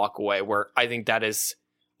want to walk away, where I think that is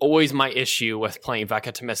always my issue with playing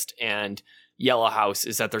Vegetamist and Yellow House,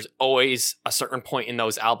 is that there's always a certain point in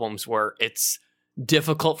those albums where it's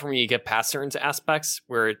difficult for me to get past certain aspects,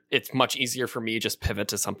 where it's much easier for me to just pivot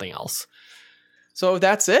to something else. So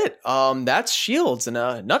that's it. That's Shields in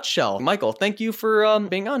a nutshell. Michael, thank you for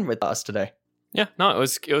being on with us today. Yeah, no, it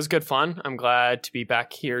was good fun. I'm glad to be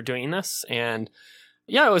back here doing this. And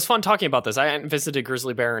yeah, it was fun talking about this. I hadn't visited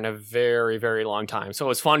Grizzly Bear in a very, very long time. So it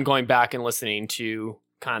was fun going back and listening to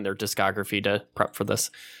kind of their discography to prep for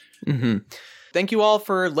this. Mm-hmm. Thank you all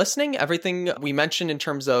for listening. Everything we mentioned in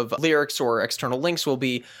terms of lyrics or external links will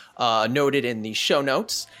be noted in the show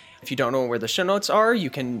notes. If you don't know where the show notes are,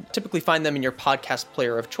 you can typically find them in your podcast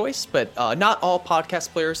player of choice, but not all podcast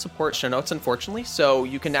players support show notes, unfortunately. So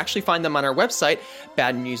you can actually find them on our website,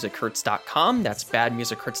 badmusichurts.com. That's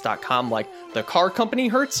badmusichurts.com, like the car company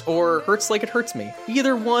Hertz or Hurts Like It Hurts Me.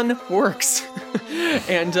 Either one works.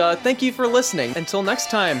 And thank you for listening. Until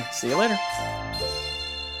next time, see you later.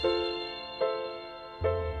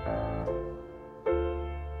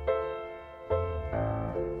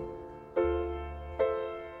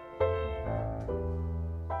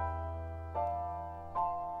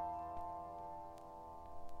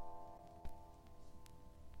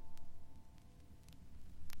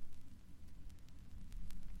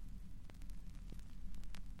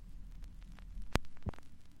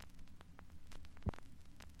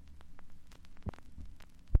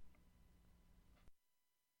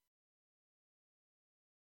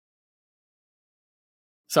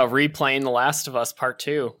 So replaying The Last of Us Part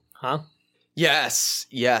 2, huh? Yes,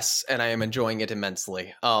 and I am enjoying it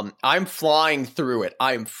immensely. I'm flying through it.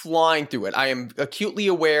 I am acutely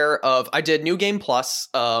aware of, I did New Game Plus,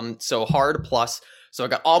 so hard plus, so I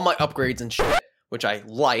got all my upgrades and shit, which I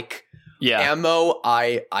like. Yeah. Ammo,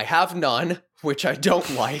 I have none, which I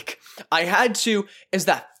don't like. I had to, is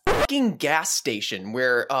that fucking gas station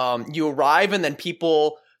where you arrive and then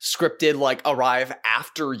people scripted like arrive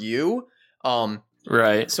after you.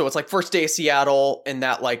 Right. So it's like first day of Seattle in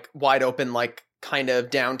that like wide open, like kind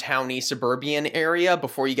of downtowny suburban area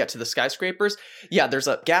before you get to the skyscrapers. Yeah, there's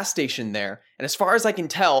a gas station there. And as far as I can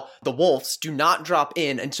tell, the wolves do not drop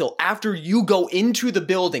in until after you go into the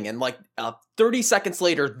building. And like 30 seconds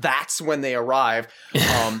later, that's when they arrive.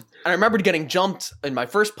 And I remember getting jumped in my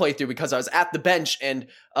first playthrough because I was at the bench and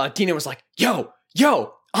Dina was like, yo,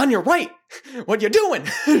 on your right, what you doing?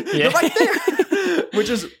 You're right there. Which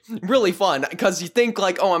is really fun because you think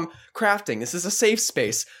like, oh, I'm crafting. This is a safe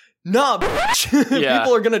space. nah, bitch. Yeah.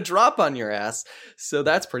 People are gonna drop on your ass. So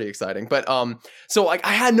that's pretty exciting. But so like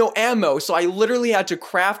I had no ammo, so I literally had to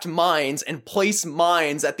craft mines and place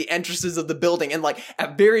mines at the entrances of the building and like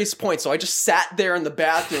at various points. So I just sat there in the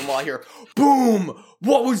bathroom while I hear boom.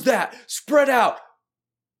 What was that? Spread out.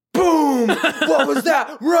 Boom! What was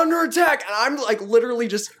that? We're under attack! And I'm like literally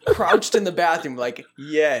just crouched in the bathroom, like,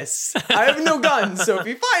 yes. I have no guns, so if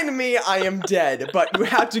you find me, I am dead. But you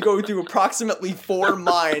have to go through approximately 4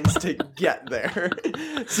 mines to get there.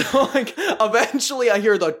 So like eventually I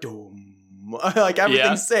hear the doom. Like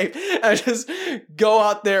everything's safe. And I just go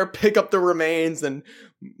out there, pick up the remains, and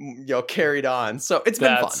carried on. So it's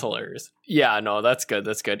been fun. That's hilarious. Yeah, no, that's good.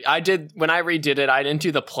 That's good. When I redid it, I didn't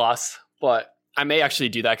do the plus, but I may actually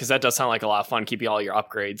do that because that does sound like a lot of fun, keeping all your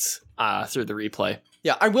upgrades through the replay.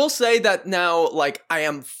 Yeah, I will say that now, like, I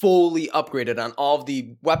am fully upgraded on all of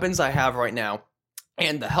the weapons I have right now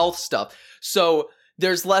and the health stuff. So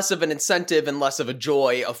there's less of an incentive and less of a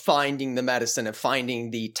joy of finding the medicine and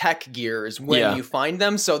finding the tech gears when you find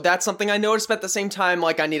them. So that's something I noticed. But at the same time,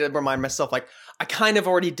 like, I need to remind myself, like, I kind of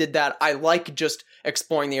already did that. I like just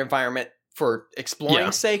exploring the environment for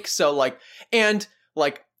exploring's sake. So, like, and,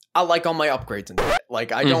 like, I like all my upgrades and shit.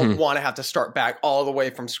 Like, I don't want to have to start back all the way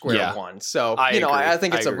from square one. So, I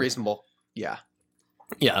think it's a reasonable, Yeah,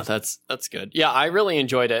 that's good. Yeah, I really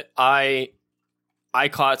enjoyed it. I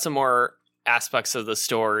caught some more aspects of the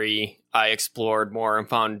story. I explored more and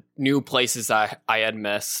found new places I had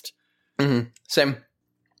missed. Same.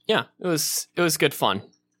 Yeah, it was good fun.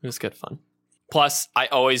 It was good fun. Plus, I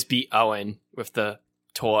always beat Owen with the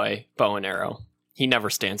toy bow and arrow. He never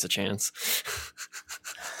stands a chance.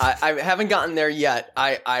 I haven't gotten there yet.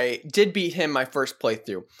 I did beat him my first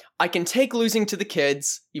playthrough. I can take losing to the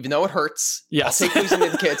kids, even though it hurts. Yes. I'll take losing to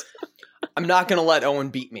the kids. I'm not going to let Owen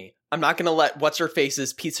beat me. I'm not going to let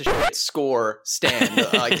What's-Her-Face's piece of shit score stand.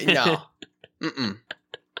 No.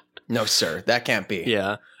 No, sir. That can't be.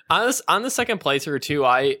 Yeah. On the second playthrough, too,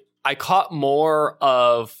 I caught more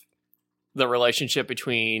of the relationship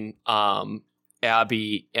between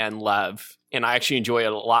Abby and Lev. And I actually enjoy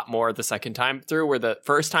it a lot more the second time through, where the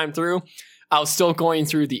first time through, I was still going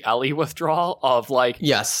through the Ellie withdrawal of like,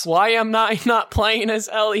 yes, why am I not playing as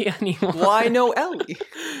Ellie anymore? Why no Ellie?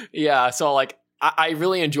 Yeah, so like, I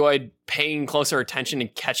really enjoyed paying closer attention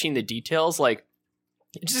and catching the details. Like,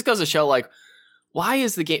 it just goes to show, like, why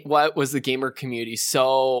was the gamer community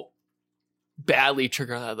so badly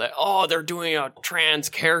triggered? Like, oh, they're doing a trans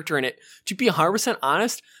character in it. To be 100%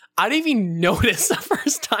 honest, I didn't even notice the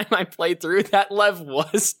first time I played through that Lev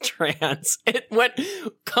was trans. It went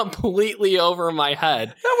completely over my head.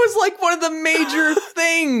 That was like one of the major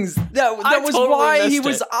things. That was totally why he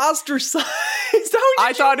was ostracized.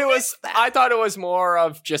 I thought it was more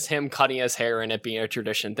of just him cutting his hair and it being a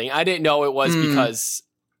tradition thing. I didn't know it was because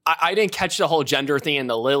I didn't catch the whole gender thing and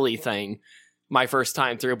the Lily thing my first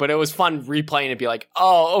time through, but it was fun replaying and be like,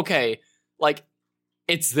 oh, okay, like,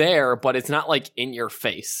 it's there, but it's not like in your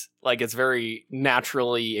face. Like, it's very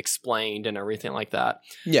naturally explained and everything like that.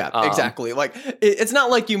 Yeah, exactly. Like, it's not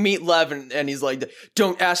like you meet Lev and he's like,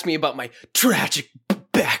 don't ask me about my tragic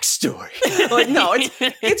backstory. Like, no,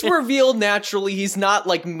 it's revealed naturally. He's not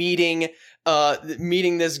like meeting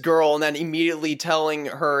this girl and then immediately telling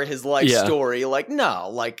her his life story. Like, no,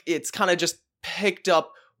 like, it's kind of just picked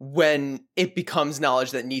up when it becomes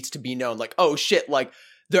knowledge that needs to be known. Like, oh shit, like,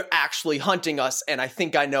 they're actually hunting us, and I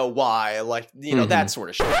think I know why. Like, that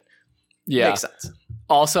sort of shit. Yeah. Makes sense.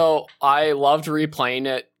 Also, I loved replaying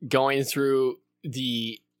it, going through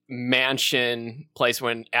the mansion place so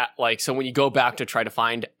when you go back to try to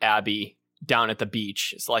find Abby down at the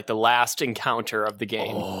beach, it's like the last encounter of the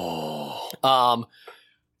game. Oh.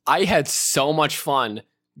 I had so much fun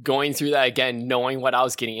going through that again, knowing what I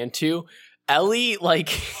was getting into. Ellie,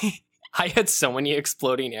 like... I had so many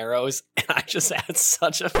exploding arrows, and I just had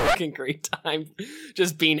such a fucking great time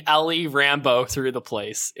just being Ellie Rambo through the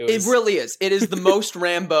place. It really is. It is the most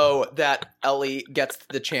Rambo that Ellie gets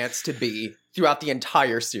the chance to be throughout the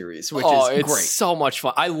entire series, which is it's great. So much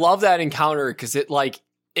fun. I love that encounter because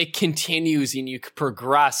it continues and you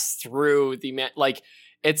progress through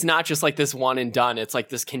it's not just like this one and done. It's like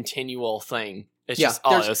this continual thing.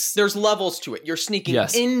 It's there's levels to it. You're sneaking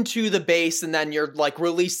into the base and then you're like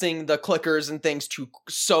releasing the clickers and things to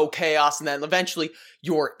sow chaos, and then eventually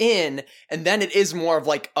you're in, and then it is more of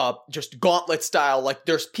like just gauntlet style. Like,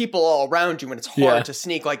 there's people all around you and it's hard to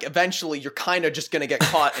sneak. Like, eventually you're kind of just gonna get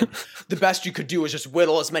caught, and the best you could do is just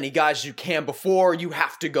whittle as many guys as you can before you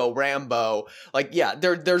have to go Rambo. Like, yeah,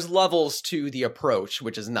 there's levels to the approach,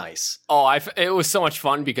 which is nice. Oh, it was so much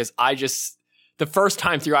fun because the first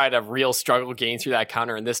time through, I had a real struggle getting through that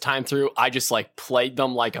counter, and this time through, I just like played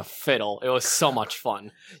them like a fiddle. It was so much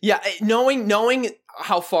fun. Yeah, knowing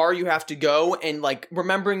how far you have to go and like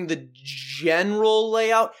remembering the general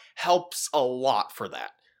layout helps a lot for that.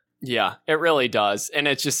 Yeah, it really does. And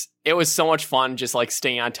it was so much fun just like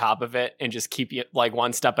staying on top of it and just keep you like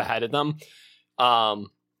one step ahead of them.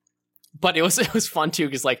 But it was fun too,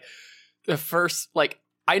 because like the first, like,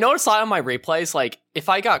 I noticed a lot of my replays, like if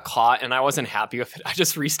I got caught and I wasn't happy with it, I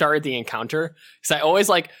just restarted the encounter, because I always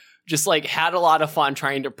like just like had a lot of fun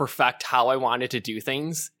trying to perfect how I wanted to do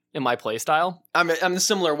things in my playstyle. I'm the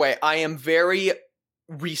similar way. I am very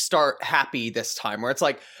restart happy this time, where it's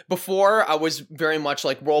like before I was very much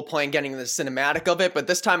like role playing, getting the cinematic of it, but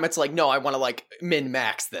this time it's like, no, I want to like min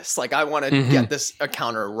max this. Like I want to get this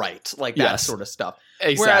encounter right, like that sort of stuff.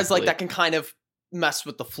 Exactly. Whereas like that can kind of mess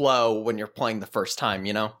with the flow when you're playing the first time,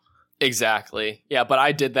 you know? Exactly. Yeah, but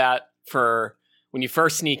I did that for when you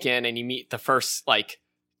first sneak in and you meet the first like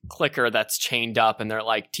clicker that's chained up and they're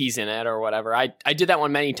like teasing it or whatever. I did that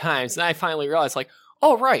one many times, and I finally realized like,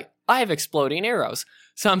 oh right, I have exploding arrows.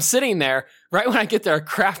 So I'm sitting there, right when I get there,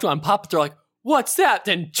 craft one pop, they're like, what's that?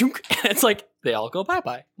 Then junk, and it's like they all go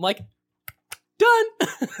bye-bye. I'm like, done.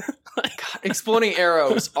 God, exploding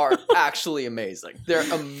arrows are actually amazing. They're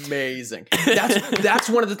amazing. That's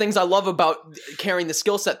one of the things I love about carrying the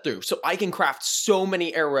skill set through. So I can craft so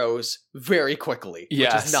many arrows very quickly,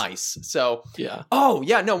 which is nice. So yeah. Oh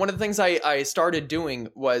yeah, no. One of the things I started doing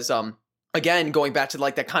was again going back to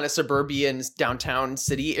like that kind of suburban downtown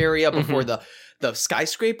city area before the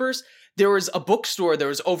skyscrapers. There was a bookstore that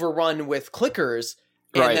was overrun with clickers.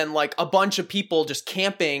 And then like a bunch of people just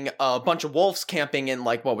camping, a bunch of wolves camping in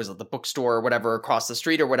like, what was it, the bookstore or whatever across the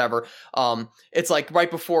street or whatever. It's like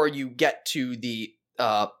right before you get to the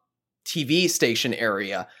TV station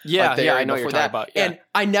area. Yeah, like the yeah, area I know what you're before talking about. Yeah.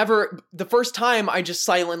 And the first time I just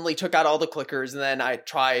silently took out all the clickers, and then I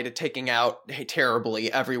tried taking out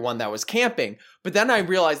terribly everyone that was camping. But then I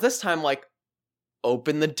realized this time, like,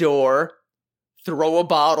 open the door, throw a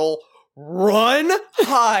bottle, run,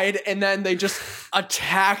 hide, and then they just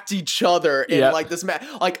attacked each other in like this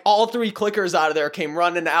like all three clickers out of there came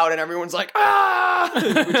running out, and everyone's like, ah, which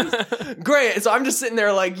is great. So I'm just sitting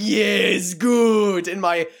there like, yes, good, in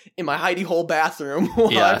my hidey hole bathroom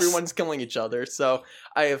while everyone's killing each other. So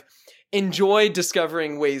I have enjoyed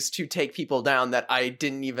discovering ways to take people down that I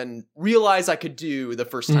didn't even realize I could do the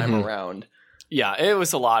first time around. Yeah, it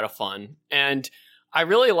was a lot of fun. And I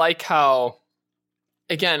really like how,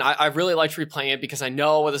 again, I really liked replaying it because I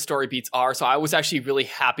know what the story beats are. So I was actually really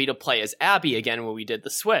happy to play as Abby again when we did the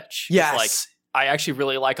Switch. Yes. Like, I actually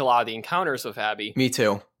really like a lot of the encounters with Abby. Me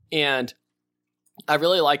too. And I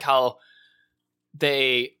really like how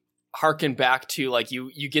they harken back to, like,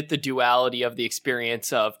 you get the duality of the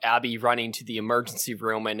experience of Abby running to the emergency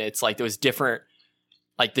room, and it's like those different,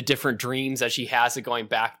 like the different dreams that she has of going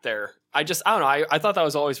back there. I don't know. I thought that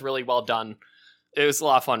was always really well done. It was a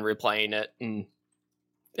lot of fun replaying it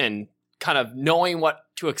and kind of knowing what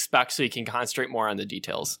to expect so you can concentrate more on the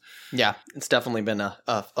details. Yeah, it's definitely been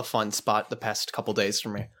a fun spot the past couple days for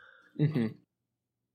me.